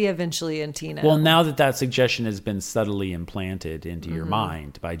Tyler C eventually in Tino. Well, now that suggestion has been subtly implanted into your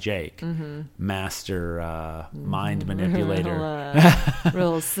mind by Jake, master mind manipulator,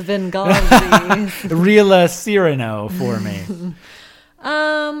 real Svengali. real Cyrano for me.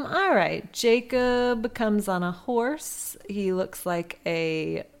 All right. Jacob comes on a horse. He looks like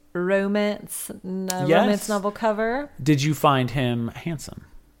a romance novel cover. Did you find him handsome?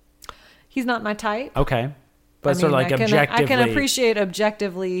 He's not my type. Okay. But sort of like objectively. I can appreciate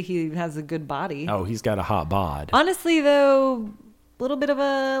objectively he has a good body. Oh, he's got a hot bod. Honestly, though, a little bit of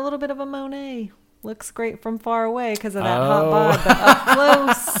a Monet. Looks great from far away because of that hot bod, but up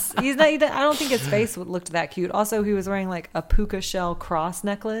close, he's not. I don't think his face looked that cute. Also, he was wearing like a puka shell cross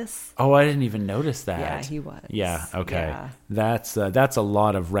necklace. Oh, I didn't even notice that. Yeah, he was. Yeah, okay. Yeah. That's a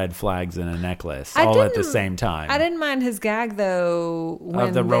lot of red flags in a necklace, all at the same time. I didn't mind his gag though.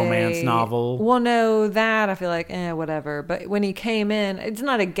 Of the romance novel. Well, no, that I feel like whatever. But when he came in, it's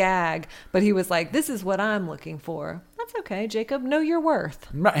not a gag, but he was like, "This is what I'm looking for." That's okay, Jacob. Know your worth.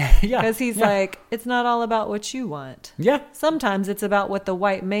 Right. Yeah. Because he's like, it's not all about what you want. Yeah. Sometimes it's about what the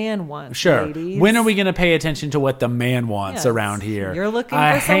white man wants. Sure. Ladies. When are we going to pay attention to what the man wants Yes. around here? You're looking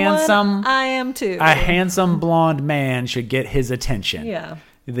for someone. I am too. A handsome blonde man should get his attention. Yeah.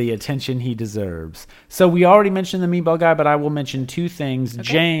 The attention he deserves. So we already mentioned the meatball guy, but I will mention two things. Okay.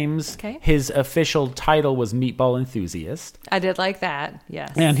 James, his official title was Meatball Enthusiast. I did like that.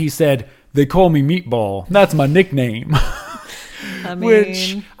 Yes. And he said, "They call me Meatball. That's my nickname." I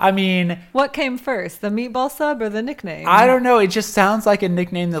mean, what came first, the meatball sub or the nickname? I don't know. It just sounds like a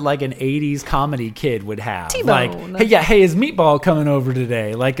nickname that like an 80s comedy kid would have. T-Bone. Like, hey, is Meatball coming over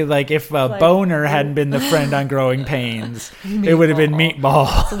today? Like if Boner hadn't been the friend on Growing Pains, it would have been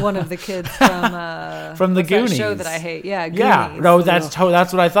Meatball. It's one of the kids from the Goonies. That show that I hate. Yeah, Goonies. Yeah. No, that's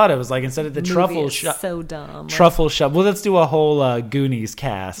what I thought it was like. Instead of the truffle shop. So dumb. Truffle shop. Well, let's do a whole Goonies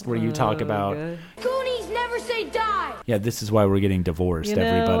cast where you talk about. Good. Goonies never say die. Yeah, this is why we're getting divorced,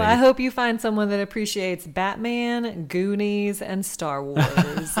 everybody. I hope you find someone that appreciates Batman, Goonies, and Star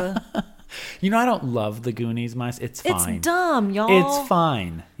Wars. You know, I don't love the Goonies. It's fine. It's dumb, y'all. It's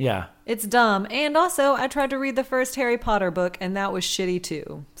fine. Yeah. It's dumb. And also, I tried to read the first Harry Potter book, and that was shitty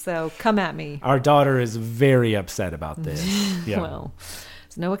too. So come at me. Our daughter is very upset about this. Yeah. Well,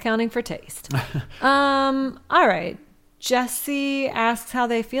 there's no accounting for taste. All right. Jesse asks how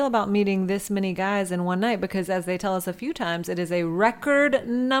they feel about meeting this many guys in one night because, as they tell us a few times, it is a record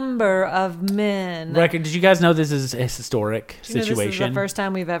number of men. Did you guys know this is a historic situation? This is the first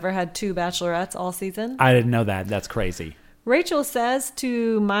time we've ever had 2 bachelorettes all season. I didn't know that. That's crazy. Rachel says,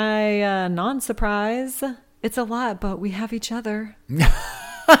 to my non-surprise, "It's a lot, but we have each other."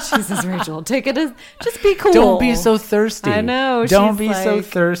 Jesus, Rachel, take it as just be cool. Don't be so thirsty. I know. Don't be so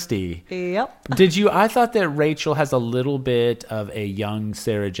thirsty. Yep. I thought that Rachel has a little bit of a young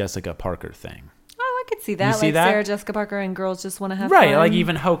Sarah Jessica Parker thing. Oh, I could see that. You see like that? Sarah Jessica Parker and Girls Just Want to Have Right, Fun. like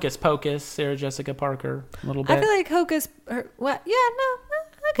even Hocus Pocus, Sarah Jessica Parker, a little bit. I feel like Hocus. I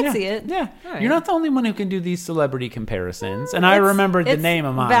could see it. Yeah. Right. You're not the only one who can do these celebrity comparisons. And I remembered the name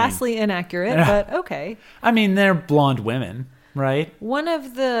of mine. Vastly inaccurate, but okay. I mean, they're blonde women, right? One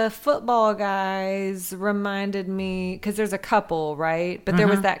of the football guys reminded me, because there's a couple, right? But there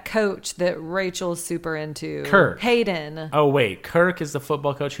was that coach that Rachel's super into. Kirk. Hayden. Oh, wait. Kirk is the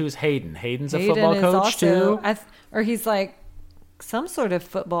football coach. Who's Hayden? Hayden's a Hayden football is coach, also, too? or he's like some sort of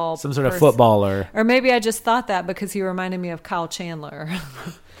football. Some sort of footballer. Or maybe I just thought that because he reminded me of Kyle Chandler.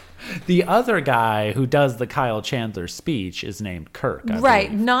 The other guy who does the Kyle Chandler speech is named Kirk. I Right,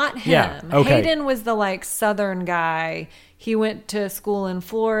 believe. not him. Yeah, okay. Hayden was the like Southern guy. He went to school in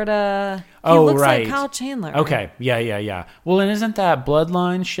Florida. He Oh, looks right. like Kyle Chandler. Okay, yeah. Well, and isn't that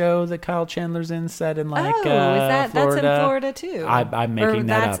Bloodline show that Kyle Chandler's in set in like is that Florida? that's in Florida too? I'm making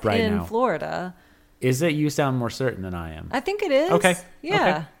that up right in now. Florida. Is it? You sound more certain than I am. I think it is. Okay. Yeah.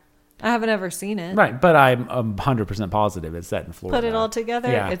 Okay. I haven't ever seen it. Right, but I'm 100% positive it's set in Florida. Put it all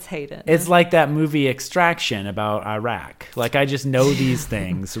together, Yeah. it's Hayden. It's like that movie Extraction about Iraq. Like, I just know these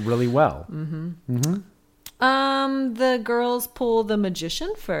things really well. The girls pull the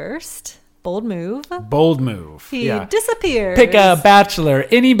magician first. Bold move. Bold move. He yeah. disappears. Pick a bachelor,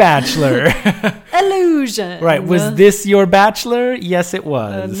 any bachelor. Illusion. Right, was this your bachelor? Yes, it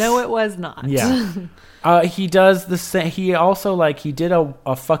was. No, it was not. Yeah. He does the same. He also he did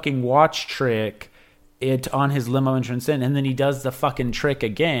a fucking watch trick on his limo entrance in, and then he does the fucking trick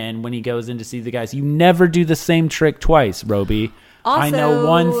again when he goes in to see the guys. You never do the same trick twice, Roby. Also, I know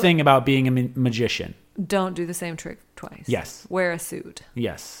one thing about being a magician. Don't do the same trick twice. Yes. Wear a suit.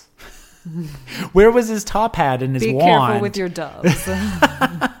 Yes. Where was his top hat and his Be wand? careful with your doves.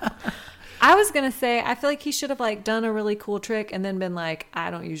 I was going to say, I feel like he should have like done a really cool trick and then been like,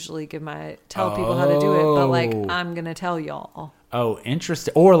 I don't usually tell people how to do it, but like, I'm going to tell y'all. Oh,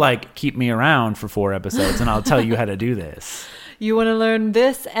 interesting. Or like, keep me around for 4 episodes and I'll tell you how to do this. You want to learn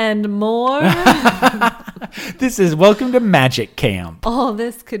this and more? This is Welcome to Magic Camp. All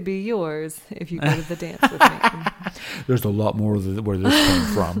this could be yours if you go to the dance with me. There's a lot more where this came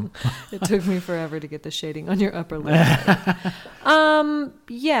from. It took me forever to get the shading on your upper lip.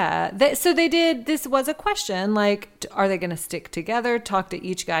 Yeah. So they did, this was a question, like, are they going to stick together, talk to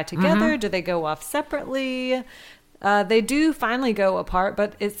each guy together? Do they go off separately? They do finally go apart,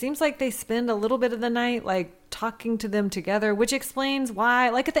 but it seems like they spend a little bit of the night, like, talking to them together, which explains why,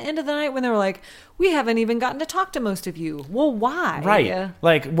 like, at the end of the night when they were like, we haven't even gotten to talk to most of you. Well, why? Right.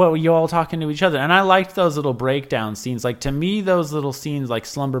 Like, well, you all talking to each other. And I liked those little breakdown scenes. Like, to me, those little scenes, like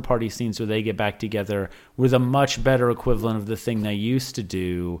slumber party scenes where they get back together, were the much better equivalent of the thing they used to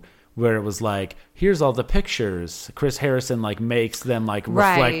do, where it was like, here's all the pictures. Chris Harrison like makes them like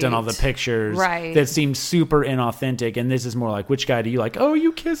reflect on all the pictures that seem super inauthentic, and this is more like, which guy do you like? Oh,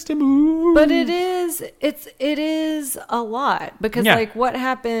 you kissed him. Ooh. But it is a lot, because like, what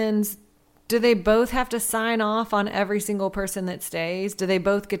happens? Do they both have to sign off on every single person that stays? Do they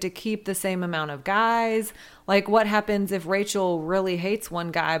both get to keep the same amount of guys? Like, what happens if Rachel really hates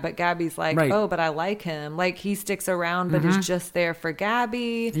one guy, but Gabby's like, oh, but I like him. Like, he sticks around, but is just there for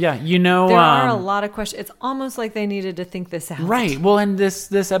Gabby. Yeah, you know. There are a lot of questions. It's almost like they needed to think this out. Right. Well, and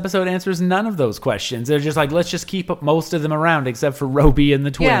this episode answers none of those questions. They're just like, let's just keep most of them around except for Roby and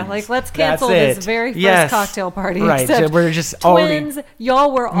the twins. Yeah, like, let's cancel this very first cocktail party. Right. So we're just twins,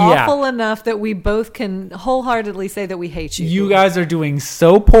 y'all were awful enough that we both can wholeheartedly say that we hate you. You guys are doing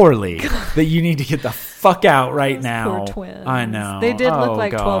so poorly that you need to get the fuck out right Those now. Poor twins. I know. They did look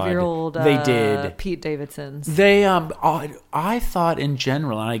like 12-year-old they did. Pete Davidsons. They I thought in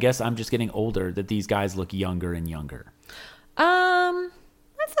general, and I guess I'm just getting older, that these guys look younger and younger. I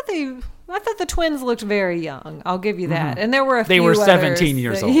thought the twins looked very young. I'll give you that. And there were a few. They were 17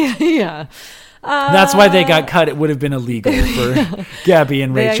 years old. Yeah. That's why they got cut. It would have been illegal for Gabby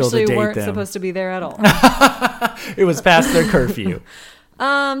and Rachel to date them. They actually weren't supposed to be there at all. It was past their curfew.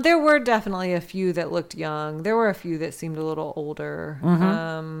 There were definitely a few that looked young. There were a few that seemed a little older.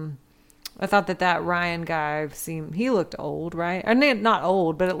 I thought that Ryan guy he looked old, right? I mean, not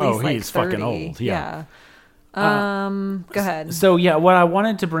old, but at least like he's 30. Fucking old. Yeah. Go ahead. So yeah, what I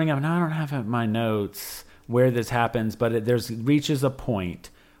wanted to bring up, now I don't have in my notes where this happens, but it reaches a point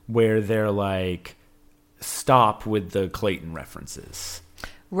where they're like, stop with the Clayton references.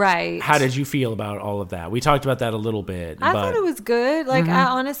 Right. How did you feel about all of that? We talked about that a little bit. I thought it was good. Like, I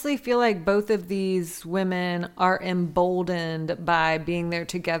honestly feel like both of these women are emboldened by being there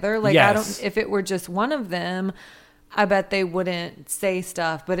together. Like, if it were just one of them, I bet they wouldn't say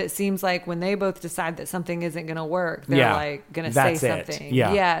stuff. But it seems like when they both decide that something isn't going to work, they're like going to say something.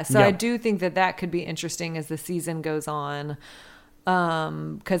 Yeah. So I do think that could be interesting as the season goes on.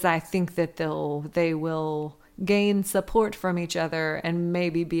 Because I think that they will gain support from each other and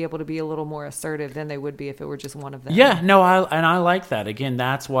maybe be able to be a little more assertive than they would be if it were just one of them. Yeah, no, I like that. Again,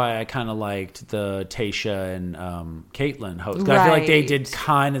 that's why I kind of liked the Tayshia and Caitlyn host. I feel like they did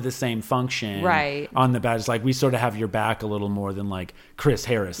kind of the same function on the badge. Like, we sort of have your back a little more than like Chris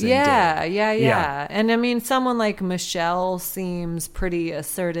Harrison did. Yeah. And I mean, someone like Michelle seems pretty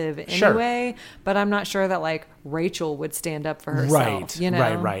assertive anyway, but I'm not sure that like Rachel would stand up for herself, you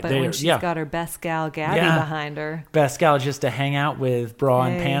know? Right. But when she's got her best gal Gabby behind her. Best gal just to hang out with, bra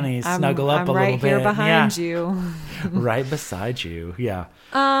and panties, snuggle up a little bit. I'm right here behind you. Right beside you, yeah.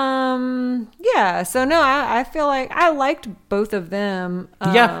 Yeah, so no, I feel like I liked both of them.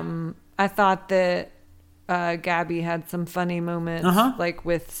 I thought that Gabby had some funny moments, like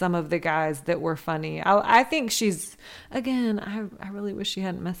with some of the guys that were funny. I think she's, again, I really wish she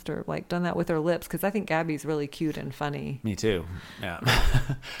hadn't messed her, like done that with her lips, because I think Gabby's really cute and funny. Me too. Yeah.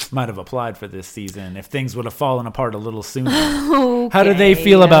 Might have applied for this season if things would have fallen apart a little sooner. Okay. How do they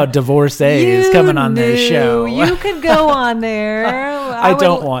feel about divorcees coming on their show? You could go on there. I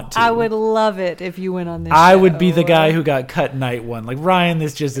don't want to. I would love it if you went on this I show. would be the guy who got cut night one. Like, Ryan,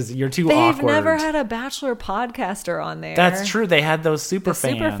 this just is, you're too awkward. They've never had a Bachelor podcaster on there. That's true. They had those super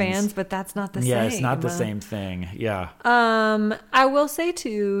fans. But that's not the same. Yeah, it's not the same thing. Yeah. I will say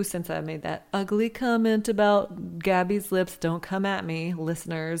too, since I made that ugly comment about Gabby's lips, don't come at me,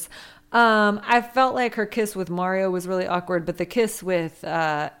 listeners. I felt like her kiss with Mario was really awkward, but the kiss with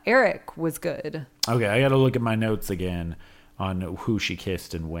Eric was good. Okay, I got to look at my notes again. who she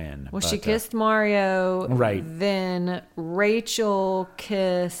kissed and when. Well, she kissed Mario. Right. Then Rachel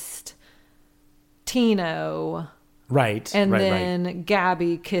kissed Tino. Right. And right, then right.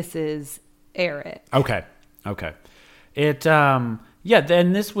 Gabby kisses Eric. Okay. It,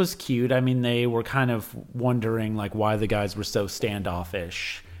 then this was cute. I mean, they were kind of wondering, like, why the guys were so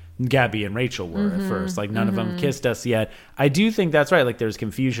standoffish. Gabby and Rachel were at first. Like, none of them kissed us yet. I do think that's right. Like, there's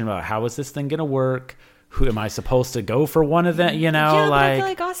confusion about how is this thing going to work? Who am I supposed to go for one of them? You know, yeah, but I feel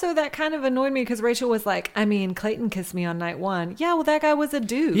like also that kind of annoyed me because Rachel was like, I mean, Clayton kissed me on night 1. Yeah, well, that guy was a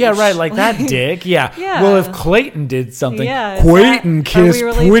dude. Yeah, right. Like that dick. Yeah. Yeah. Well, if Clayton did something, Yeah, Clayton kissed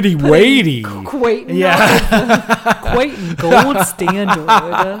really Pretty Wadey. Clayton. Yeah. Clayton, gold standard.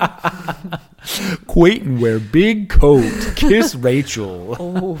 Clayton wear big coat. Kiss Rachel.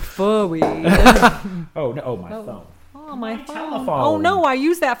 Oh, furry. Oh, no. Oh, my phone. Oh, my phone. Telephone. Oh, no, I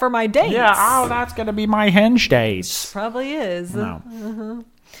use that for my dates. Yeah, that's going to be my hinge dates. Probably is. No.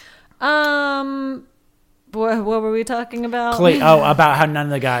 What were we talking about? About how none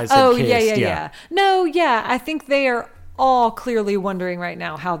of the guys had kissed. Yeah. No, yeah, I think they are all clearly wondering right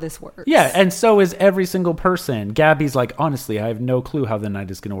now how this works. Yeah, and so is every single person. Gabby's like, honestly, I have no clue how the night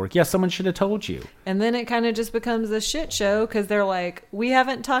is going to work. Yeah, someone should have told you. And then it kind of just becomes a shit show because they're like, we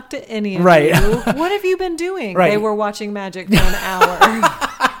haven't talked to any of Right. you. What have you been doing? Right. They were watching magic for an hour.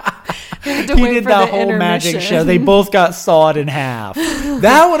 He did the whole magic show. They both got sawed in half.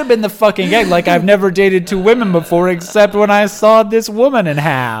 That would have been the fucking gag. Like, I've never dated 2 women before except when I sawed this woman in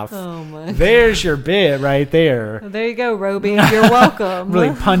half. Oh, my. There's your bit right there. There you go, Roby. You're welcome.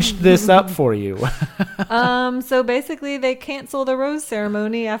 Really punched this up for you. So basically they cancel the rose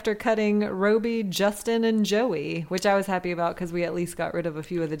ceremony after cutting Roby, Justin, and Joey, which I was happy about because we at least got rid of a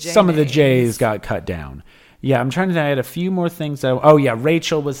few of the J Some of the names. J's got cut down. Yeah, I'm trying to think. I had a few more things.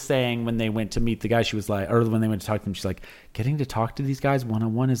 Rachel was saying when they went to meet the guy, she was like, or when they went to talk to them, she's like, getting to talk to these guys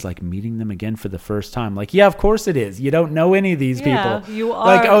one-on-one is like meeting them again for the first time. Like, yeah, of course it is. You don't know any of these people. You are.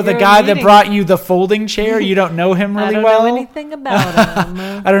 Like, the guy that brought you the folding chair, you don't know him really well? I don't know anything about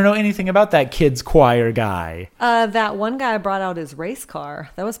him. I don't know anything about that kids choir guy. That one guy brought out his race car.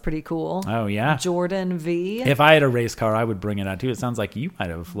 That was pretty cool. Oh, yeah. Jordan V. If I had a race car, I would bring it out too. It sounds like you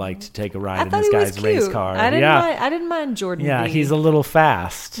might have liked to take a ride in this he guy's was race cute. car. I didn't mind Jordan Yeah, V. he's a little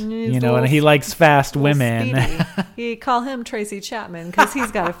fast, He's and he likes fast a little women. speedy. You call him Tracy Chapman because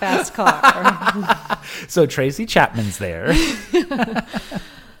he's got a fast car. So Tracy Chapman's there.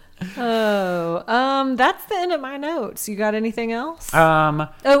 That's the end of my notes. You got anything else? I'm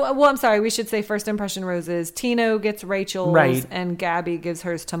sorry. We should say first impression roses. Tino gets Rachel's, Right. and Gabby gives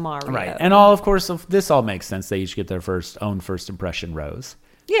hers to Mario. Right. And of course, this all makes sense. They each get their own first impression rose.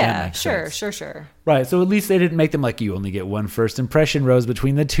 That Yeah, makes sure. sense. Right. So at least they didn't make them like, you only get one first impression rose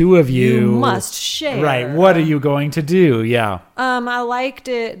between the two of you. You must share. Right. What are you going to do? Yeah. I liked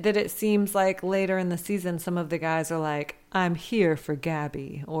it that it seems like later in the season, some of the guys are like, I'm here for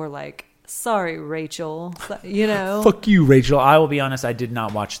Gabby, or like, sorry, Rachel, you know? Fuck you, Rachel. I will be honest, I did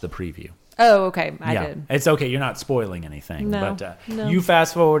not watch the preview. Oh, okay. I did. It's okay. You're not spoiling anything. No, But no. you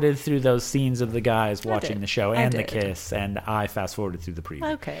fast forwarded through those scenes of the guys watching did. the show I and the did. kiss, and I fast forwarded through the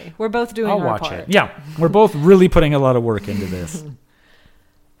preview. Okay. We're both doing I'll our watch part. it. Yeah. We're both really putting a lot of work into this.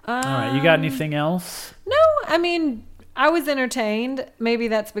 All right. You got anything else? No, I mean, I was entertained. Maybe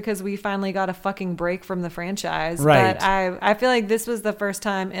that's because we finally got a fucking break from the franchise. Right. But I feel like this was the first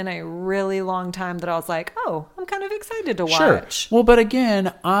time in a really long time that I was like, oh, I'm kind of excited to watch. Sure. Well, but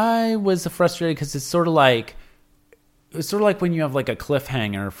again, I was frustrated because it's sort of like when you have like a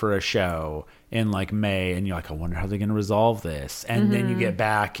cliffhanger for a show in like May and you're like, I wonder how they're going to resolve this. And then you get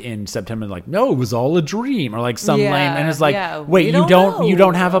back in September like, no, it was all a dream, or like some Yeah, lame. And it's like, yeah, wait, we you don't you know.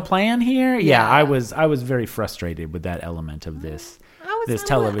 don't have a plan here? Yeah. Yeah. I was very frustrated with that element of this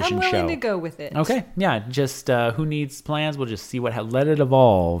television I'm willing show. to go with it. Okay. Yeah. Just who needs plans? We'll just see let it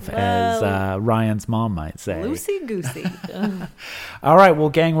evolve, as Ryan's mom might say. Loosey goosey. All right, well,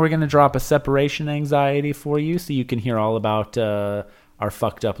 gang, we're going to drop a separation anxiety for you so you can hear all about our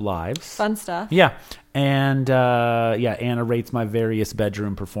fucked up lives. Fun stuff. Yeah. And, Anna rates my various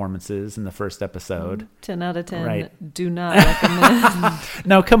bedroom performances in the first episode. 10 out of 10. Right. Do not recommend.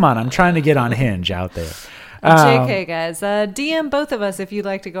 No, come on. I'm trying to get on Hinge out there. JK, guys. DM both of us if you'd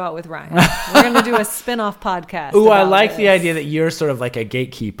like to go out with Ryan. We're going to do a spin-off podcast. Ooh, I about like this. the idea that you're sort of like a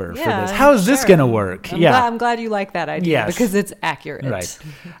gatekeeper for Yeah, this. How is this sure. going to work? I'm glad you like that idea Yes. because it's accurate. Right.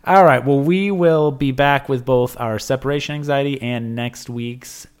 All right. Well, we will be back with both our separation anxiety and next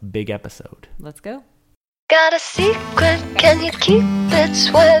week's big episode. Let's go. Got a secret, can you keep it?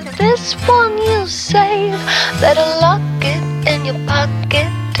 Swear this one you'll save. Better lock it in your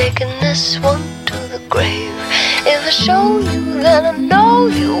pocket taking this one to the grave. If I show you, then I know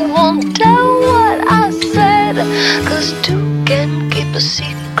you won't tell what I said. 'Cause two can keep a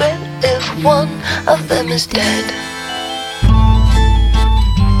secret if one of them is dead.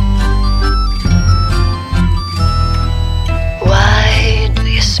 Why do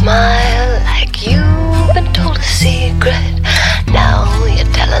you smile like you've been told a secret? Now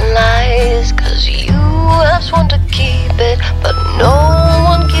you're telling lies 'cause you have sworn to keep it. But no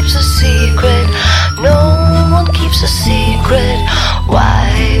one keeps a secret. No one keeps a secret. Why,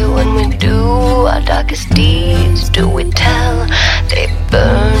 when we do our darkest deeds, do we tell? They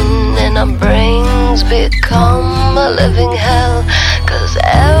burn in our brains, become a living hell. 'Cause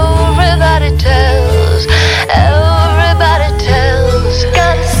everybody tells, everybody tells.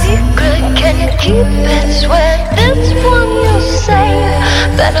 Got a secret, can you keep it? Swear this one you'll save.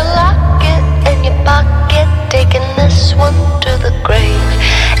 Better lock it in your pocket, taking this one to the grave.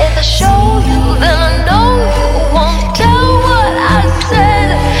 If I show you, then I know you won't tell what I said.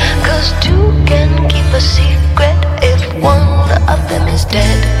 'Cause two can keep a secret if one of them is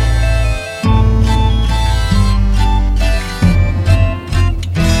dead.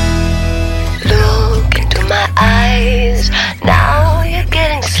 Look into my eyes, now you're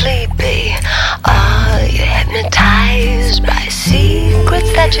getting sleepy. Are you hypnotized by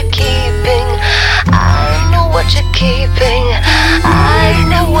secrets that you're keeping? I know what you're keeping. I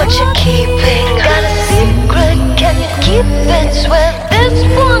know what you're keeping. Got a secret, can you keep it? Swear this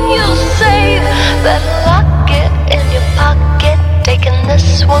one you'll save. Better lock it in your pocket, taking this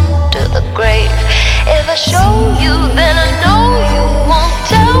one to the grave. If I show you, then I know you won't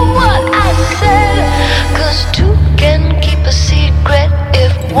tell what I said. 'Cause two can keep a secret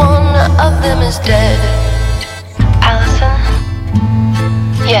if one of them is dead. Allison?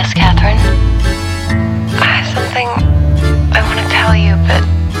 Yes, Catherine? I have something I want to tell you, but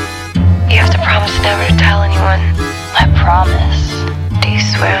you have to promise never to tell anyone. I promise. Do you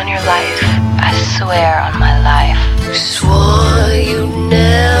swear on your life? I swear on my life. You swore you'd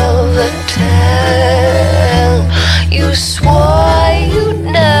never tell. You swore you'd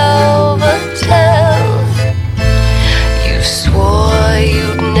never tell. You swore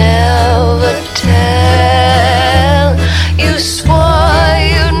you'd never tell. You swore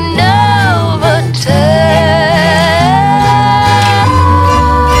you'd never tell.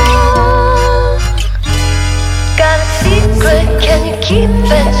 Got a secret, can you keep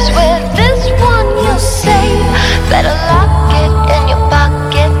it? Swear this one you'll save. Better lock it in your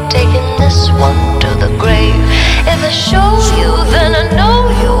pocket, taking this one to the grave. If I show you, then I know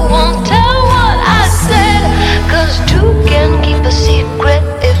you won't tell what I said. 'Cause two can keep a secret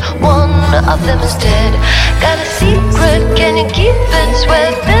if one of them is dead. Got a secret, can you keep it? Swear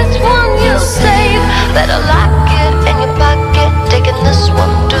this one you'll save. Better lock it in your pocket, taking this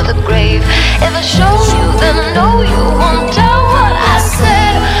one to the grave. If I show you, then I know you won't tell what I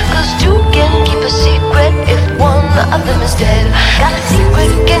said. 'Cause two can keep a secret if one of them is dead. Got a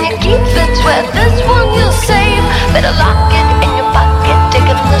secret, can you keep it? Swear this one you'll save. Better lock it in your pocket,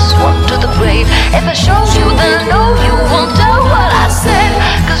 taking this one to the grave. If I show you, then I know you won't tell what I said.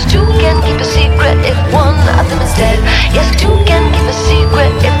 'Cause two can keep a secret if one of them is dead. Yes, two can keep a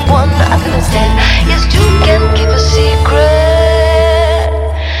secret if one of them is dead. Yes, two can keep a secret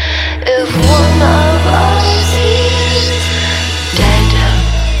if one of us is dead.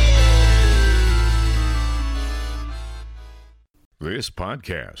 This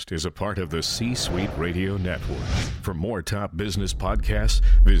podcast is a part of the C-Suite Radio Network. For more top business podcasts,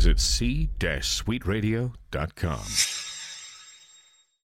 visit c-suiteradio.com.